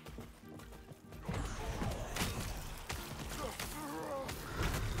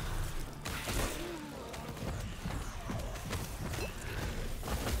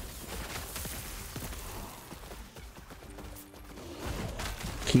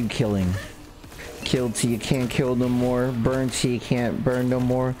 Keep killing. Kill till you can't kill no more. Burn till you can't burn no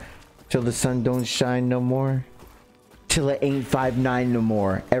more. Till the sun don't shine no more. Till it ain't 5-9 no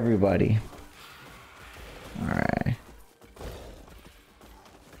more. Everybody. Alright.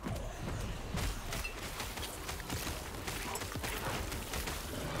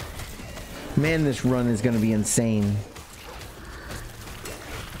 Man, this run is gonna be insane.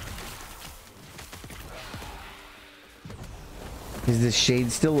 Is this shade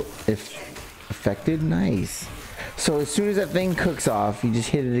still affected? Nice. So as soon as that thing cooks off, you just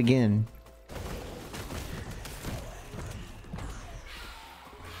hit it again.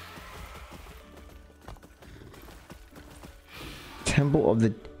 Temple of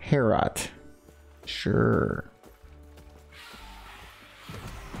the Herat. Sure.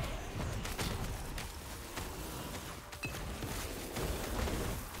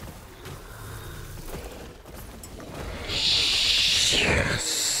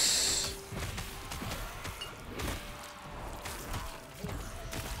 Yes.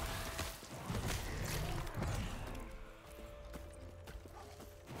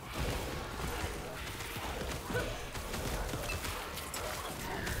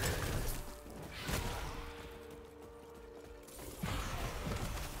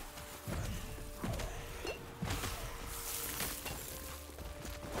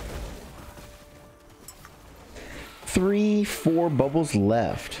 Three, 4 bubbles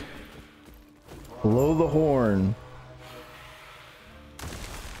left. Blow the horn.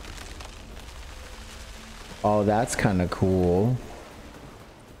 Oh, that's kind of cool.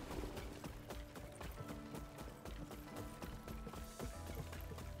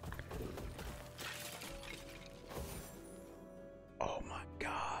 Oh my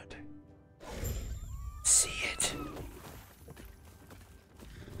God. See it.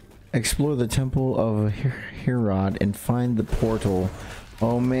 Explore the temple of Herod and find the portal.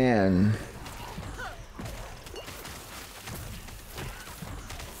 Oh man.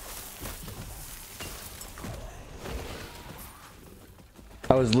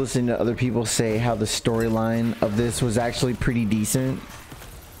 I was listening to other people say how the storyline of this was actually pretty decent.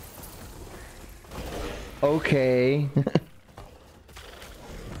 Okay.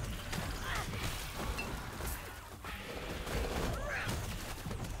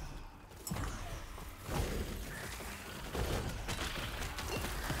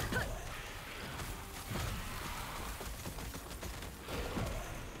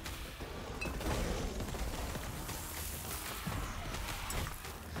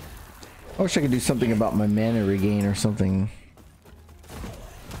 I wish I could do something about my mana regain or something.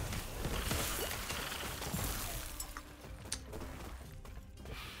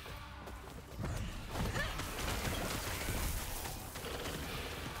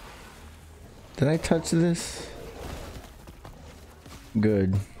 Did I touch this?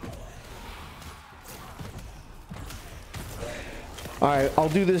 Good. Alright, I'll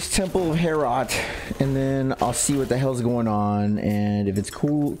do this Temple of Herat and then I'll see what the hell's going on, and if it's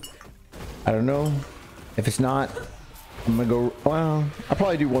cool, I don't know. If it's not, I'm gonna go. Well, I'll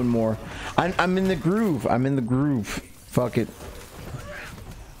probably do one more. I'm in the groove. I'm in the groove. Fuck it.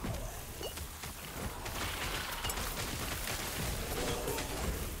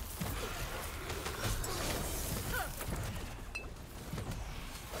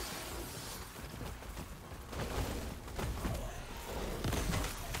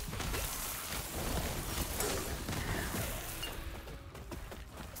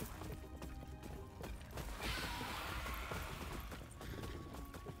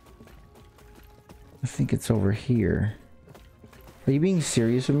 I think it's over here. Are you being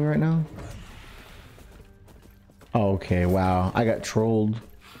serious with me right now? Oh, okay, wow. I got trolled.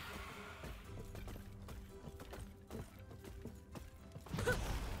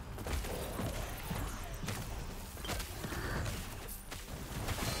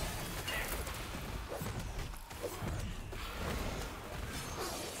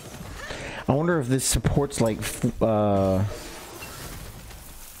 I wonder if this supports like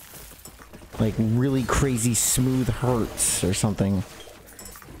really crazy smooth hurts or something.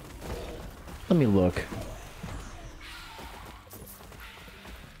 Let me look.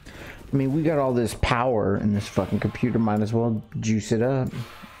 I mean, we got all this power in this fucking computer. Might as well juice it up.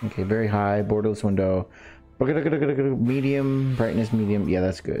 Okay, very high, borderless window. Medium, brightness medium. Yeah,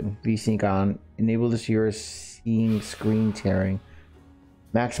 that's good. V-Sync on. Enable this year seeing screen tearing.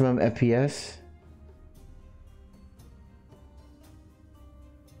 Maximum FPS.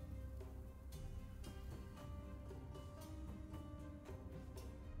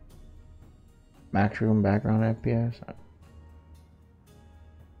 Maximum background FPS.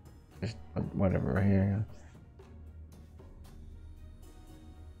 Just whatever right here.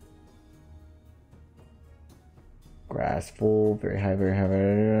 Grass full, very high, very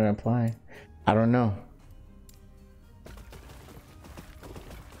high. Apply. I don't know.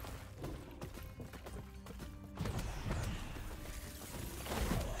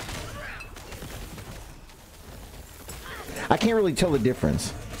 I can't really tell the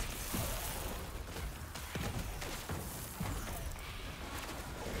difference.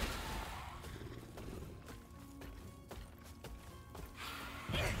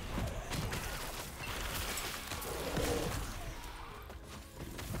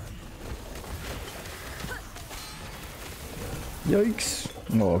 Yikes.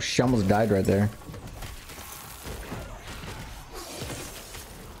 Oh, she almost died right there.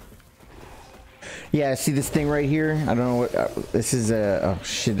 Yeah, see this thing right here? I don't know what this is. Oh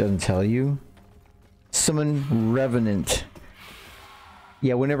shit, doesn't tell you. Summon Revenant.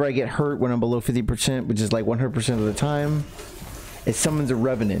 Yeah, whenever I get hurt when I'm below 50%, which is like 100% of the time, it summons a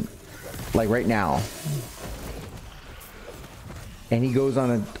Revenant. Like right now. And he goes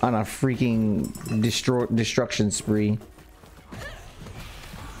on a freaking destruction spree.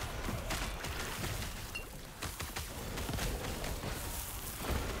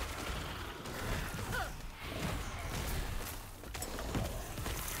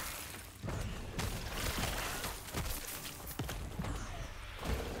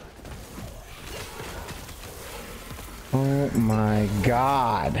 Oh my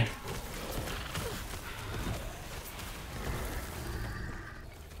god.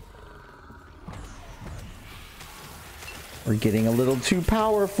 We're getting a little too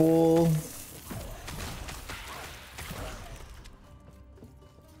powerful.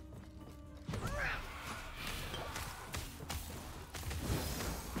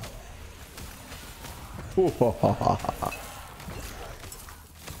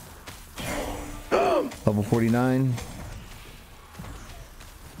 Level 49.